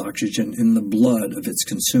replaces oxygen in the blood of its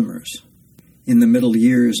consumers. In the middle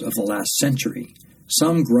years of the last century,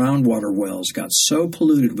 some groundwater wells got so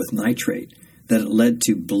polluted with nitrate that it led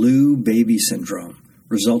to blue baby syndrome,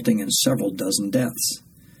 resulting in several dozen deaths.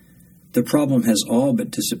 The problem has all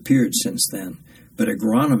but disappeared since then, but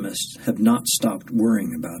agronomists have not stopped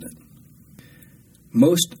worrying about it.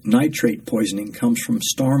 Most nitrate poisoning comes from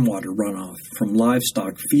stormwater runoff from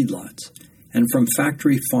livestock feedlots and from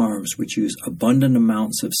factory farms which use abundant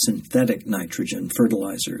amounts of synthetic nitrogen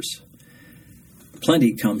fertilizers.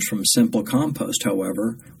 Plenty comes from simple compost,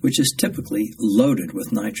 however, which is typically loaded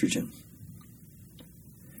with nitrogen.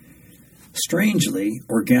 Strangely,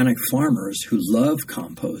 organic farmers who love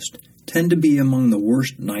compost tend to be among the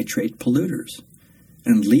worst nitrate polluters,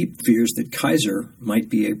 and Leap fears that Kaiser might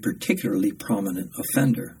be a particularly prominent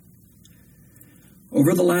offender.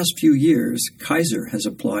 Over the last few years, Kaiser has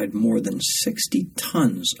applied more than 60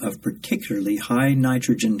 tons of particularly high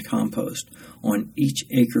nitrogen compost on each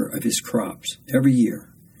acre of his crops every year,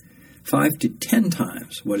 5 to 10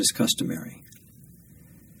 times what is customary.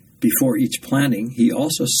 Before each planting, he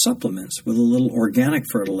also supplements with a little organic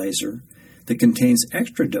fertilizer that contains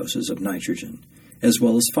extra doses of nitrogen, as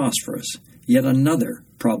well as phosphorus, yet another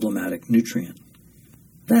problematic nutrient.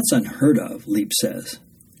 That's unheard of, Leap says.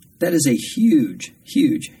 That is a huge,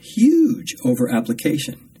 huge, huge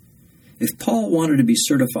over-application. If Paul wanted to be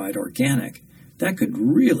certified organic, that could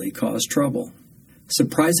really cause trouble.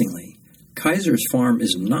 Surprisingly, Kaiser's farm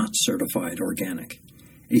is not certified organic,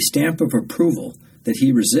 a stamp of approval that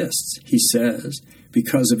he resists, he says,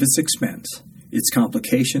 because of its expense, its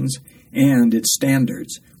complications, and its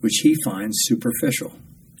standards, which he finds superficial.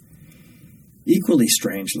 Equally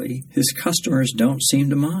strangely, his customers don't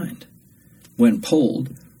seem to mind. When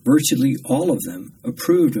polled, virtually all of them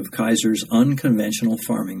approved of Kaiser's unconventional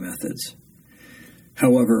farming methods.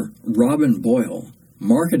 However, Robin Boyle,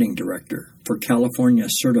 marketing director for California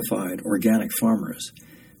Certified Organic Farmers,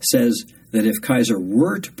 says that if Kaiser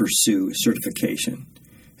were to pursue certification,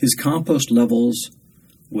 his compost levels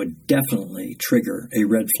would definitely trigger a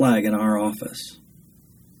red flag in our office.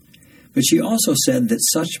 But she also said that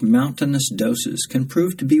such mountainous doses can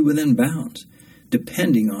prove to be within bounds,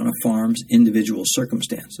 depending on a farm's individual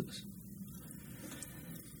circumstances.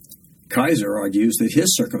 Kaiser argues that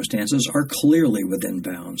his circumstances are clearly within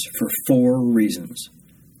bounds for 4 reasons.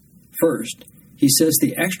 First, he says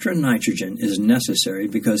the extra nitrogen is necessary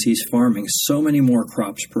because he's farming so many more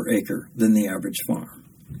crops per acre than the average farm.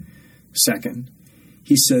 Second,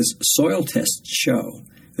 he says soil tests show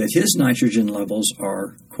that his nitrogen levels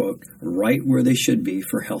are, quote, right where they should be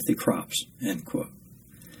for healthy crops, end quote.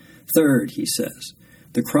 Third, he says,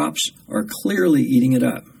 the crops are clearly eating it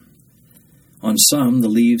up. On some, the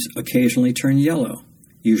leaves occasionally turn yellow,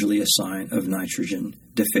 usually a sign of nitrogen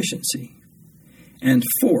deficiency. And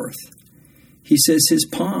fourth, he says his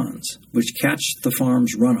ponds, which catch the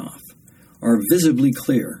farm's runoff, are visibly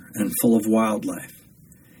clear and full of wildlife.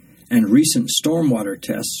 And recent stormwater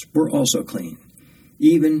tests were also clean,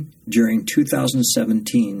 even during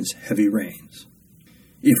 2017's heavy rains.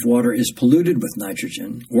 If water is polluted with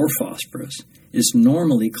nitrogen or phosphorus, it's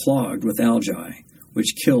normally clogged with algae,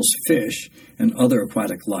 which kills fish and other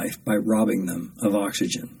aquatic life by robbing them of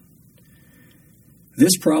oxygen.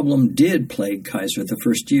 This problem did plague Kaiser the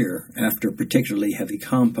first year after particularly heavy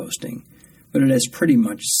composting, but it has pretty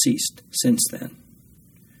much ceased since then.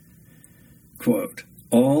 Quote,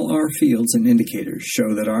 all our fields and indicators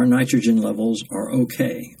show that our nitrogen levels are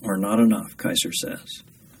okay or not enough, Kaiser says.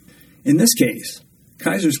 In this case,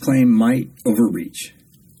 Kaiser's claim might overreach.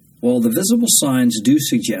 While the visible signs do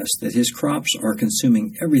suggest that his crops are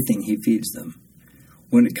consuming everything he feeds them,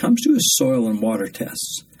 When it comes to his soil and water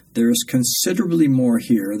tests, there is considerably more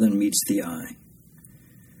here than meets the eye.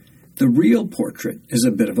 The real portrait is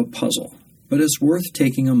a bit of a puzzle, but it's worth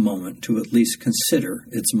taking a moment to at least consider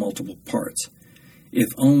its multiple parts, if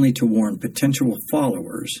only to warn potential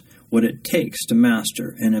followers what it takes to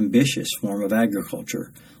master an ambitious form of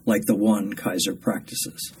agriculture like the one Kaiser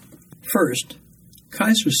practices. First,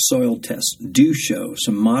 Kaiser's soil tests do show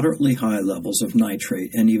some moderately high levels of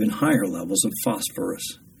nitrate and even higher levels of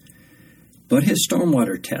phosphorus. But his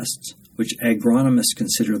stormwater tests, which agronomists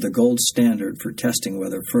consider the gold standard for testing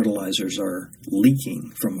whether fertilizers are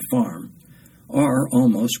leaking from a farm, are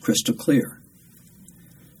almost crystal clear.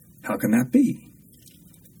 How can that be?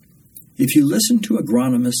 If you listen to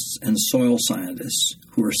agronomists and soil scientists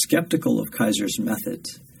who are skeptical of Kaiser's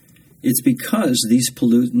methods, it's because these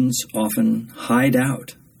pollutants often hide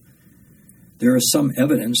out. There is some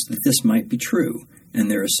evidence that this might be true, and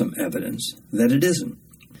there is some evidence that it isn't.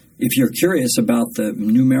 If you're curious about the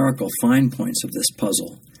numerical fine points of this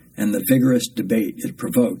puzzle and the vigorous debate it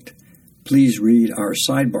provoked, please read our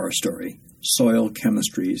sidebar story, Soil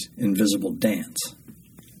Chemistry's Invisible Dance.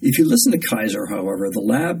 If you listen to Kaiser, however, the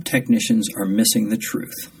lab technicians are missing the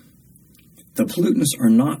truth. The pollutants are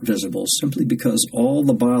not visible simply because all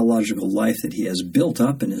the biological life that he has built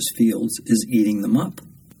up in his fields is eating them up.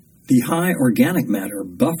 The high organic matter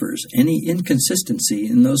buffers any inconsistency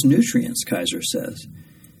in those nutrients, Kaiser says.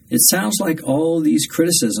 It sounds like all these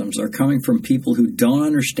criticisms are coming from people who don't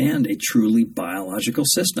understand a truly biological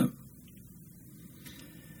system.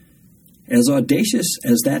 As audacious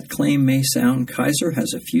as that claim may sound, Kaiser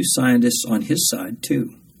has a few scientists on his side,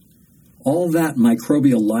 too. All that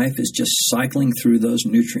microbial life is just cycling through those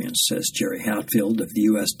nutrients, says Jerry Hatfield of the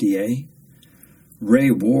USDA.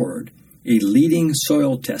 Ray Ward, a leading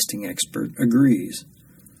soil testing expert, agrees.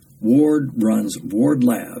 Ward runs Ward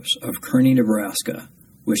Labs of Kearney, Nebraska,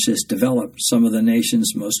 which has developed some of the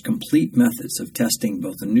nation's most complete methods of testing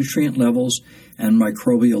both the nutrient levels and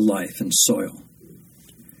microbial life in soil.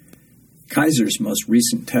 Kaiser's most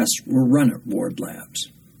recent tests were run at Ward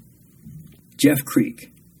Labs. Jeff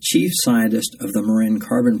Creek, chief scientist of the Marin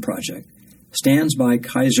Carbon Project, stands by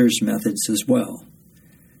Kaiser's methods as well.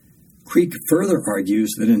 Creek further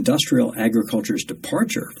argues that industrial agriculture's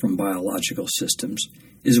departure from biological systems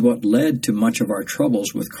is what led to much of our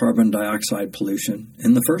troubles with carbon dioxide pollution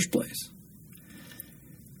in the first place.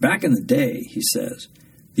 Back in the day, he says,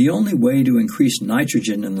 the only way to increase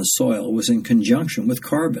nitrogen in the soil was in conjunction with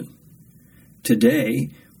carbon.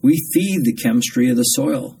 Today, we feed the chemistry of the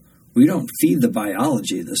soil. We don't feed the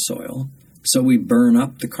biology of the soil, so we burn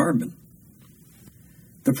up the carbon.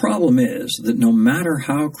 The problem is that no matter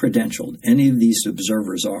how credentialed any of these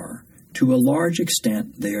observers are, to a large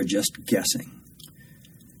extent they are just guessing.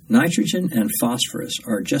 Nitrogen and phosphorus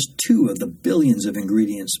are just two of the billions of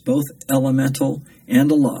ingredients, both elemental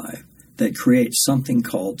and alive, that create something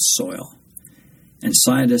called soil. And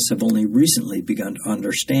scientists have only recently begun to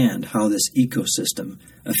understand how this ecosystem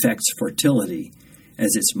affects fertility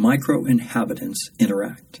as its micro-inhabitants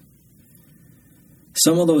interact.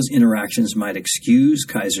 Some of those interactions might excuse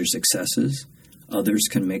Kaiser's successes, others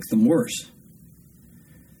can make them worse.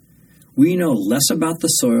 We know less about the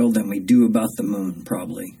soil than we do about the moon,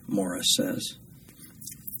 probably, Morris says.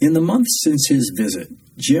 In the months since his visit,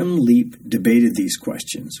 Jim Leap debated these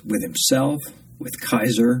questions with himself, with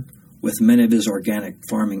Kaiser, with many of his organic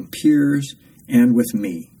farming peers, and with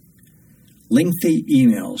me. Lengthy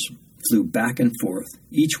emails flew back and forth,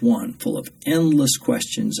 each one full of endless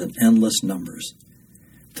questions and endless numbers.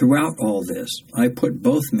 Throughout all this, I put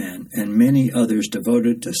both men and many others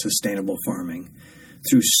devoted to sustainable farming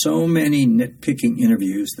through so many nitpicking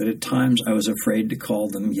interviews that at times I was afraid to call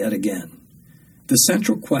them yet again. The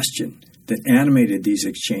central question that animated these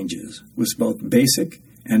exchanges was both basic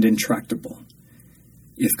and intractable.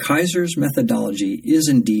 If Kaiser's methodology is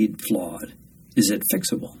indeed flawed, is it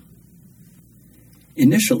fixable?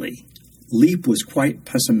 Initially, Leap was quite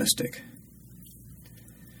pessimistic.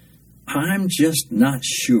 I'm just not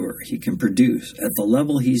sure he can produce at the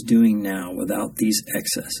level he's doing now without these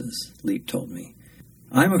excesses, Leap told me.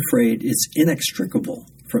 I'm afraid it's inextricable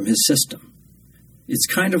from his system. It's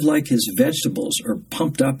kind of like his vegetables are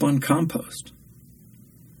pumped up on compost.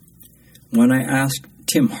 When I asked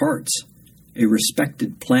Tim Hartz, a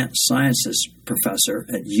respected plant sciences professor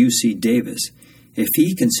at UC Davis, if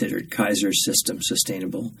he considered Kaiser's system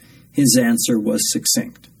sustainable, his answer was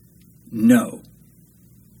succinct: no.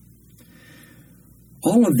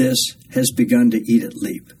 All of this has begun to eat at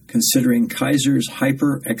Leap, considering Kaiser's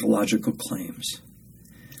hyper-ecological claims.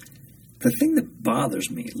 The thing that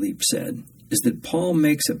bothers me, Leap said, is that Paul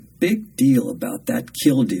makes a big deal about that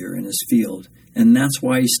killdeer in his field, and that's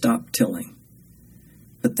why he stopped tilling.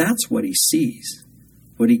 But that's what he sees.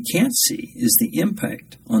 What he can't see is the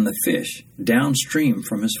impact on the fish downstream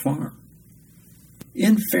from his farm.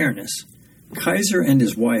 In fairness, Kaiser and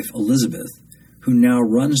his wife Elizabeth, who now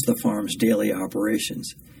runs the farm's daily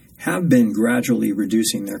operations, have been gradually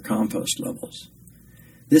reducing their compost levels.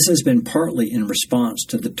 This has been partly in response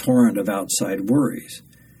to the torrent of outside worries,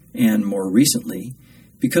 and more recently,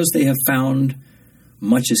 because they have found,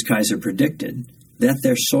 much as Kaiser predicted, that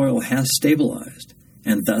their soil has stabilized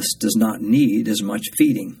and thus does not need as much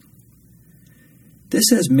feeding. This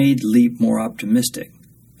has made Leap more optimistic,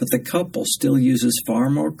 but the couple still uses far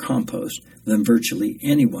more compost than virtually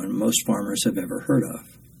anyone most farmers have ever heard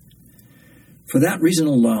of. For that reason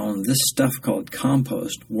alone, this stuff called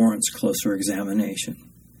compost warrants closer examination.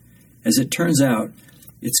 As it turns out,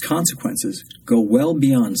 its consequences go well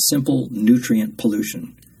beyond simple nutrient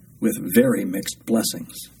pollution, with very mixed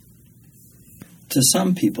blessings. To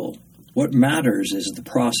some people, what matters is the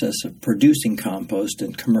process of producing compost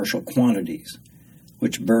in commercial quantities,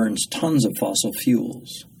 which burns tons of fossil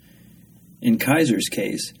fuels. In Kaiser's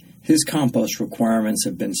case, his compost requirements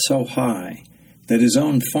have been so high that his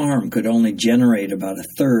own farm could only generate about a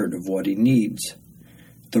third of what he needs.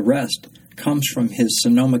 The rest comes from his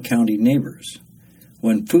Sonoma County neighbors.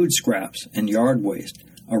 When food scraps and yard waste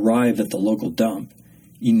arrive at the local dump,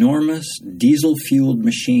 enormous diesel-fueled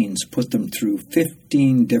machines put them through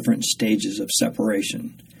 15 different stages of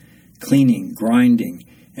separation, cleaning, grinding,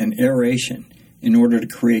 and aeration in order to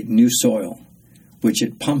create new soil, which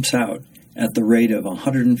it pumps out at the rate of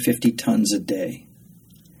 150 tons a day.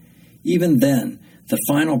 Even then, the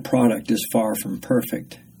final product is far from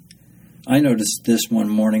perfect. I noticed this one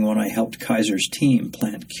morning when I helped Kaiser's team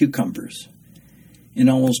plant cucumbers. In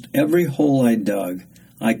almost every hole I dug,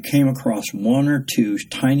 I came across one or two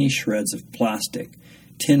tiny shreds of plastic,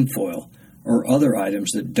 tinfoil, or other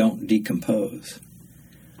items that don't decompose.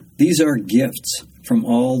 These are gifts from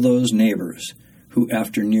all those neighbors who,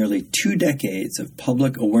 after nearly 2 decades of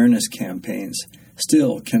public awareness campaigns,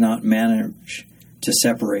 still cannot manage to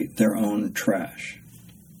separate their own trash.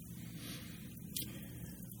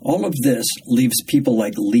 All of this leaves people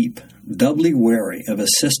like Leap doubly wary of a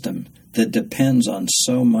system that depends on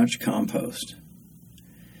so much compost.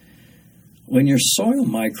 When your soil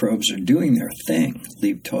microbes are doing their thing,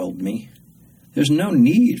 Leap told me, there's no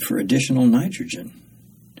need for additional nitrogen.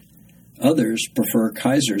 Others prefer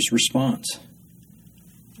Kaiser's response.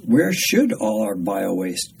 Where should all our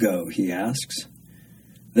biowaste go, he asks.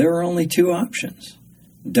 There are only 2 options.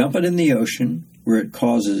 Dump it in the ocean, where it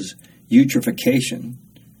causes eutrophication,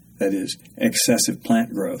 that is, excessive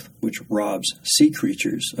plant growth, which robs sea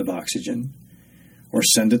creatures of oxygen, or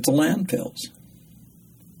send it to landfills.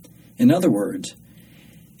 In other words,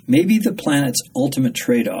 maybe the planet's ultimate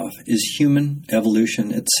trade-off is human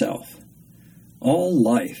evolution itself. All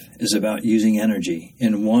life is about using energy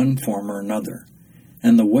in one form or another,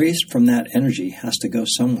 and the waste from that energy has to go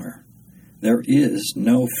somewhere. There is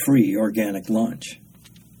no free organic lunch.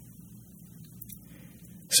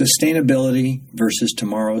 Sustainability versus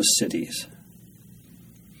tomorrow's cities.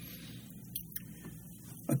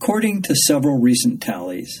 According to several recent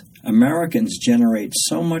tallies, Americans generate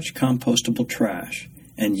so much compostable trash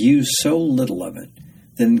and use so little of it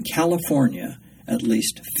that in California, at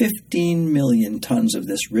least 15 million tons of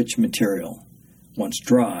this rich material, once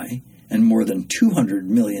dry, and more than 200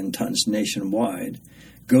 million tons nationwide,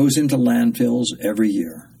 goes into landfills every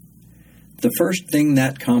year. The first thing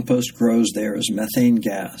that compost grows there is methane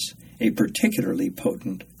gas, a particularly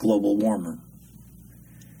potent global warmer.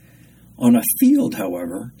 On a field,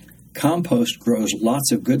 however, compost grows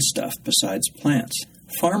lots of good stuff besides plants.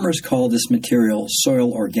 Farmers call this material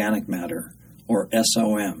soil organic matter, or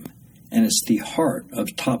SOM, and it's the heart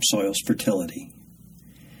of topsoil's fertility.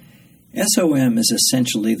 SOM is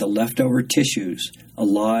essentially the leftover tissues,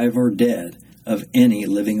 alive or dead, of any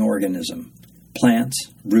living organism. Plants,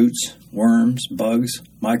 roots, worms, bugs,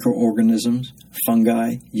 microorganisms,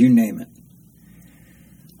 fungi, you name it.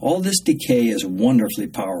 All this decay is wonderfully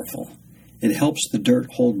powerful. It helps the dirt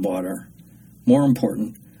hold water. More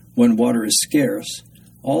important, when water is scarce,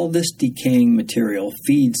 all this decaying material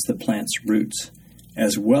feeds the plant's roots,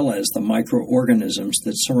 as well as the microorganisms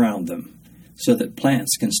that surround them, so that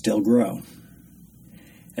plants can still grow.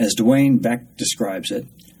 As Dwayne Beck describes it,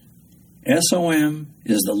 SOM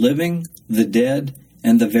is the living, the dead,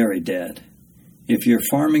 and the very dead. If you're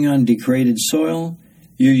farming on degraded soil,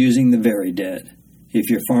 you're using the very dead.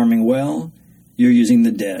 If you're farming well, you're using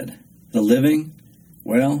the dead. The living,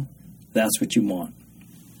 well, that's what you want.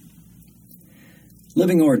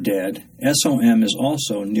 Living or dead, SOM is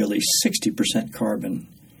also nearly 60% carbon,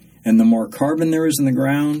 and the more carbon there is in the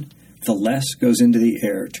ground, the less goes into the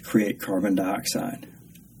air to create carbon dioxide.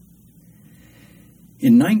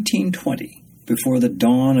 In 1920, before the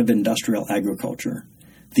dawn of industrial agriculture,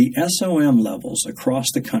 the SOM levels across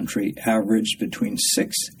the country averaged between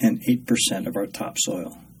 6 and 8% of our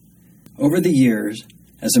topsoil. Over the years,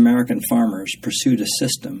 as American farmers pursued a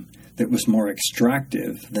system that was more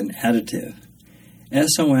extractive than additive,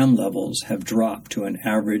 SOM levels have dropped to an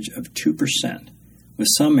average of 2%, with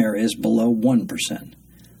some areas below 1%,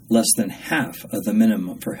 less than half of the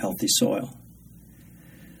minimum for healthy soil.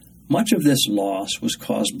 Much of this loss was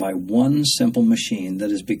caused by one simple machine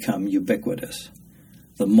that has become ubiquitous,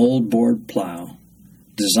 the moldboard plow,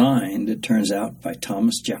 designed, it turns out, by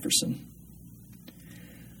Thomas Jefferson.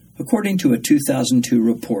 According to a 2002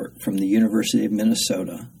 report from the University of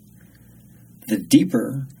Minnesota, the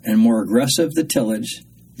deeper and more aggressive the tillage,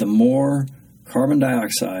 the more carbon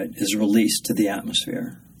dioxide is released to the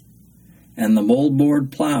atmosphere. And the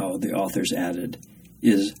moldboard plow, the authors added,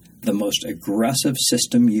 is the most aggressive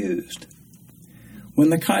system used.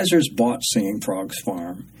 When the Kaisers bought Singing Frog's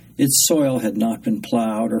farm, its soil had not been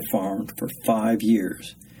plowed or farmed for 5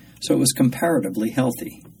 years, so it was comparatively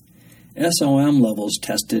healthy. SOM levels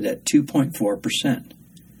tested at 2.4%.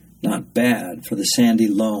 Not bad for the sandy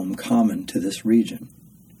loam common to this region.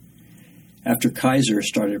 After Kaiser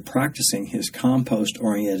started practicing his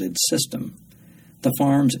compost-oriented system, the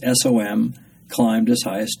farm's SOM climbed as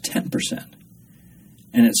high as 10%,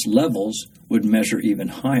 and its levels would measure even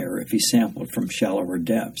higher if he sampled from shallower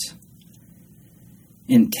depths.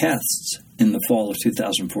 In tests in the fall of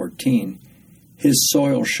 2014, his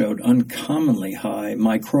soil showed uncommonly high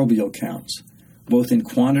microbial counts, both in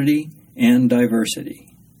quantity and diversity.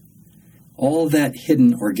 All that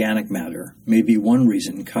hidden organic matter may be one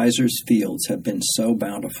reason Kaiser's fields have been so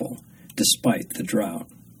bountiful, despite the drought.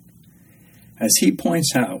 As he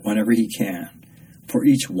points out whenever he can, for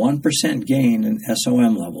each 1% gain in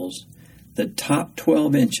SOM levels, the top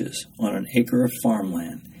 12 inches on an acre of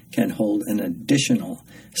farmland can hold an additional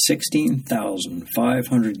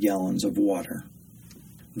 16,500 gallons of water.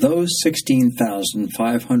 Those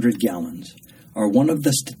 16,500 gallons are one of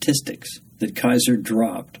the statistics that Kaiser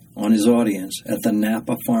dropped on his audience at the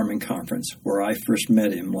Napa Farming Conference where I first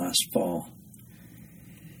met him last fall.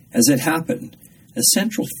 As it happened, a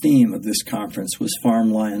central theme of this conference was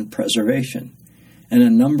farmland preservation, and a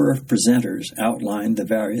number of presenters outlined the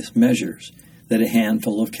various measures that a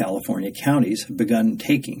handful of California counties have begun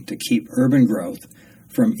taking to keep urban growth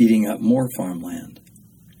from eating up more farmland.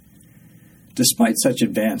 Despite such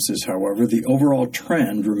advances, however, the overall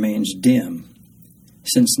trend remains dim.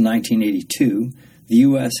 Since 1982, the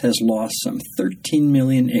U.S. has lost some 13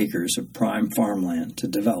 million acres of prime farmland to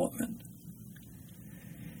development.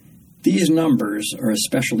 These numbers are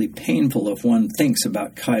especially painful if one thinks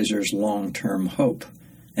about Kaiser's long-term hope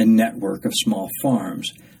and network of small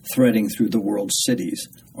farms threading through the world's cities,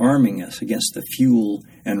 arming us against the fuel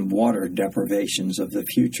and water deprivations of the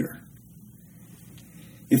future.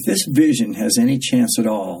 If this vision has any chance at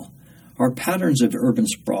all, our patterns of urban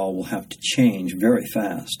sprawl will have to change very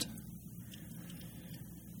fast.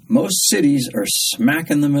 Most cities are smack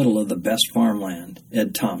in the middle of the best farmland,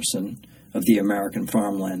 Ed Thompson of the American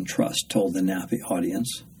Farmland Trust told the Napa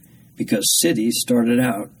audience, because cities started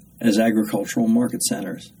out as agricultural market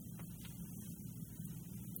centers.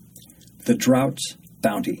 The drought's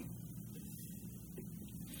bounty.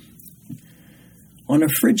 On a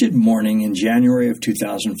frigid morning in January of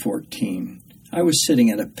 2014, I was sitting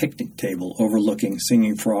at a picnic table overlooking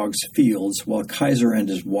Singing Frog's fields while Kaiser and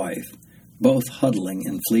his wife, both huddling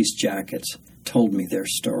in fleece jackets, told me their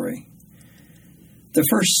story. The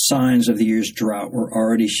first signs of the year's drought were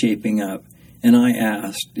already shaping up, and I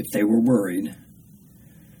asked if they were worried.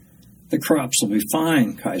 "The crops will be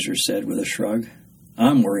fine," Kaiser said with a shrug.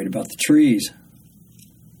 "I'm worried about the trees."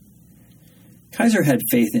 Kaiser had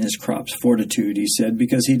faith in his crops' fortitude, he said,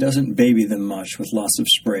 because he doesn't baby them much with lots of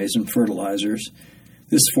sprays and fertilizers.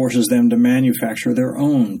 This forces them to manufacture their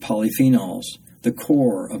own polyphenols, the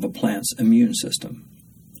core of a plant's immune system.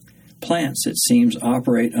 Plants, it seems,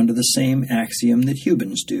 operate under the same axiom that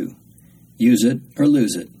humans do: use it or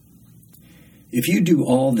lose it. If you do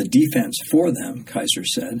all the defense for them, Kaiser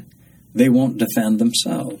said, they won't defend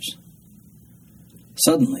themselves.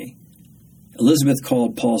 Suddenly, Elizabeth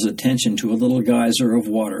called Paul's attention to a little geyser of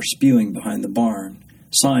water spewing behind the barn,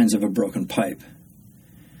 signs of a broken pipe.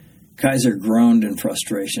 Kaiser groaned in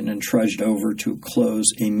frustration and trudged over to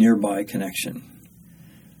close a nearby connection.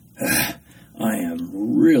 "I am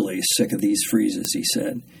really sick of these freezes," he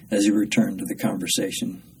said, as he returned to the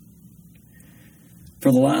conversation.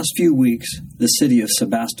 For the last few weeks, the city of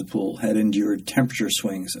Sebastopol had endured temperature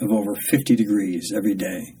swings of over 50 degrees every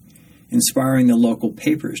day, inspiring the local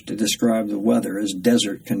papers to describe the weather as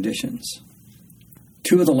desert conditions.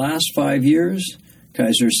 2 of the last 5 years,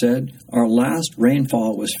 Kaiser said, our last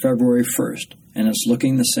rainfall was February 1st, and it's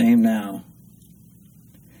looking the same now.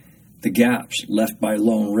 The gaps left by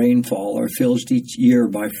lone rainfall are filled each year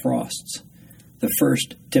by frosts. The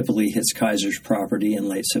first typically hits Kaiser's property in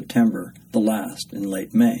late September, the last in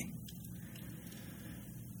late May.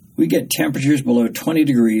 We get temperatures below 20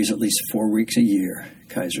 degrees at least 4 weeks a year,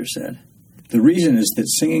 Kaiser said. The reason is that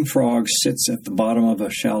Singing Frog sits at the bottom of a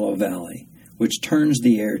shallow valley, which turns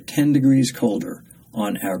the air 10 degrees colder,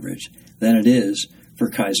 on average, than it is for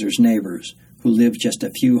Kaiser's neighbors, who live just a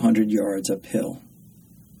few hundred yards uphill.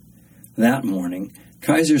 That morning,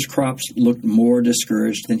 Kaiser's crops looked more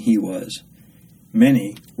discouraged than he was.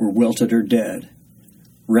 Many were wilted or dead.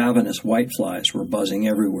 Ravenous whiteflies were buzzing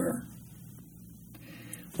everywhere.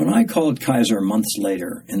 When I called Kaiser months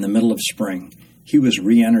later, in the middle of spring, he was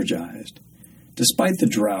re-energized. Despite the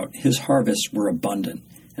drought, his harvests were abundant,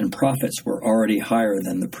 and profits were already higher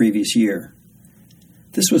than the previous year.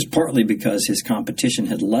 This was partly because his competition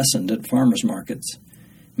had lessened at farmers' markets.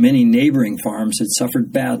 Many neighboring farms had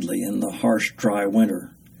suffered badly in the harsh, dry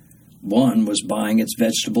winter. One was buying its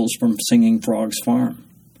vegetables from Singing Frog's farm.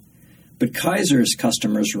 But Kaiser's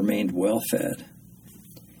customers remained well-fed.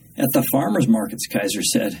 At the farmers' markets, Kaiser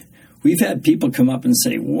said, we've had people come up and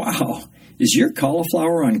say, wow, is your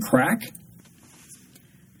cauliflower on crack?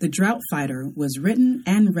 The Drought Fighter was written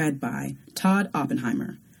and read by Todd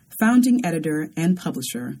Oppenheimer, founding editor and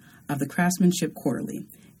publisher of the Craftsmanship Quarterly,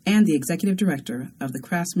 and the executive director of the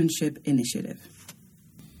Craftsmanship Initiative.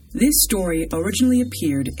 This story originally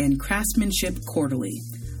appeared in Craftsmanship Quarterly,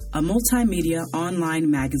 a multimedia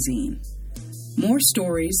online magazine. More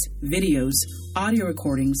stories, videos, audio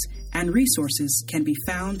recordings, and resources can be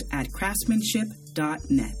found at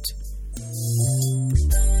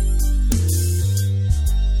craftsmanship.net.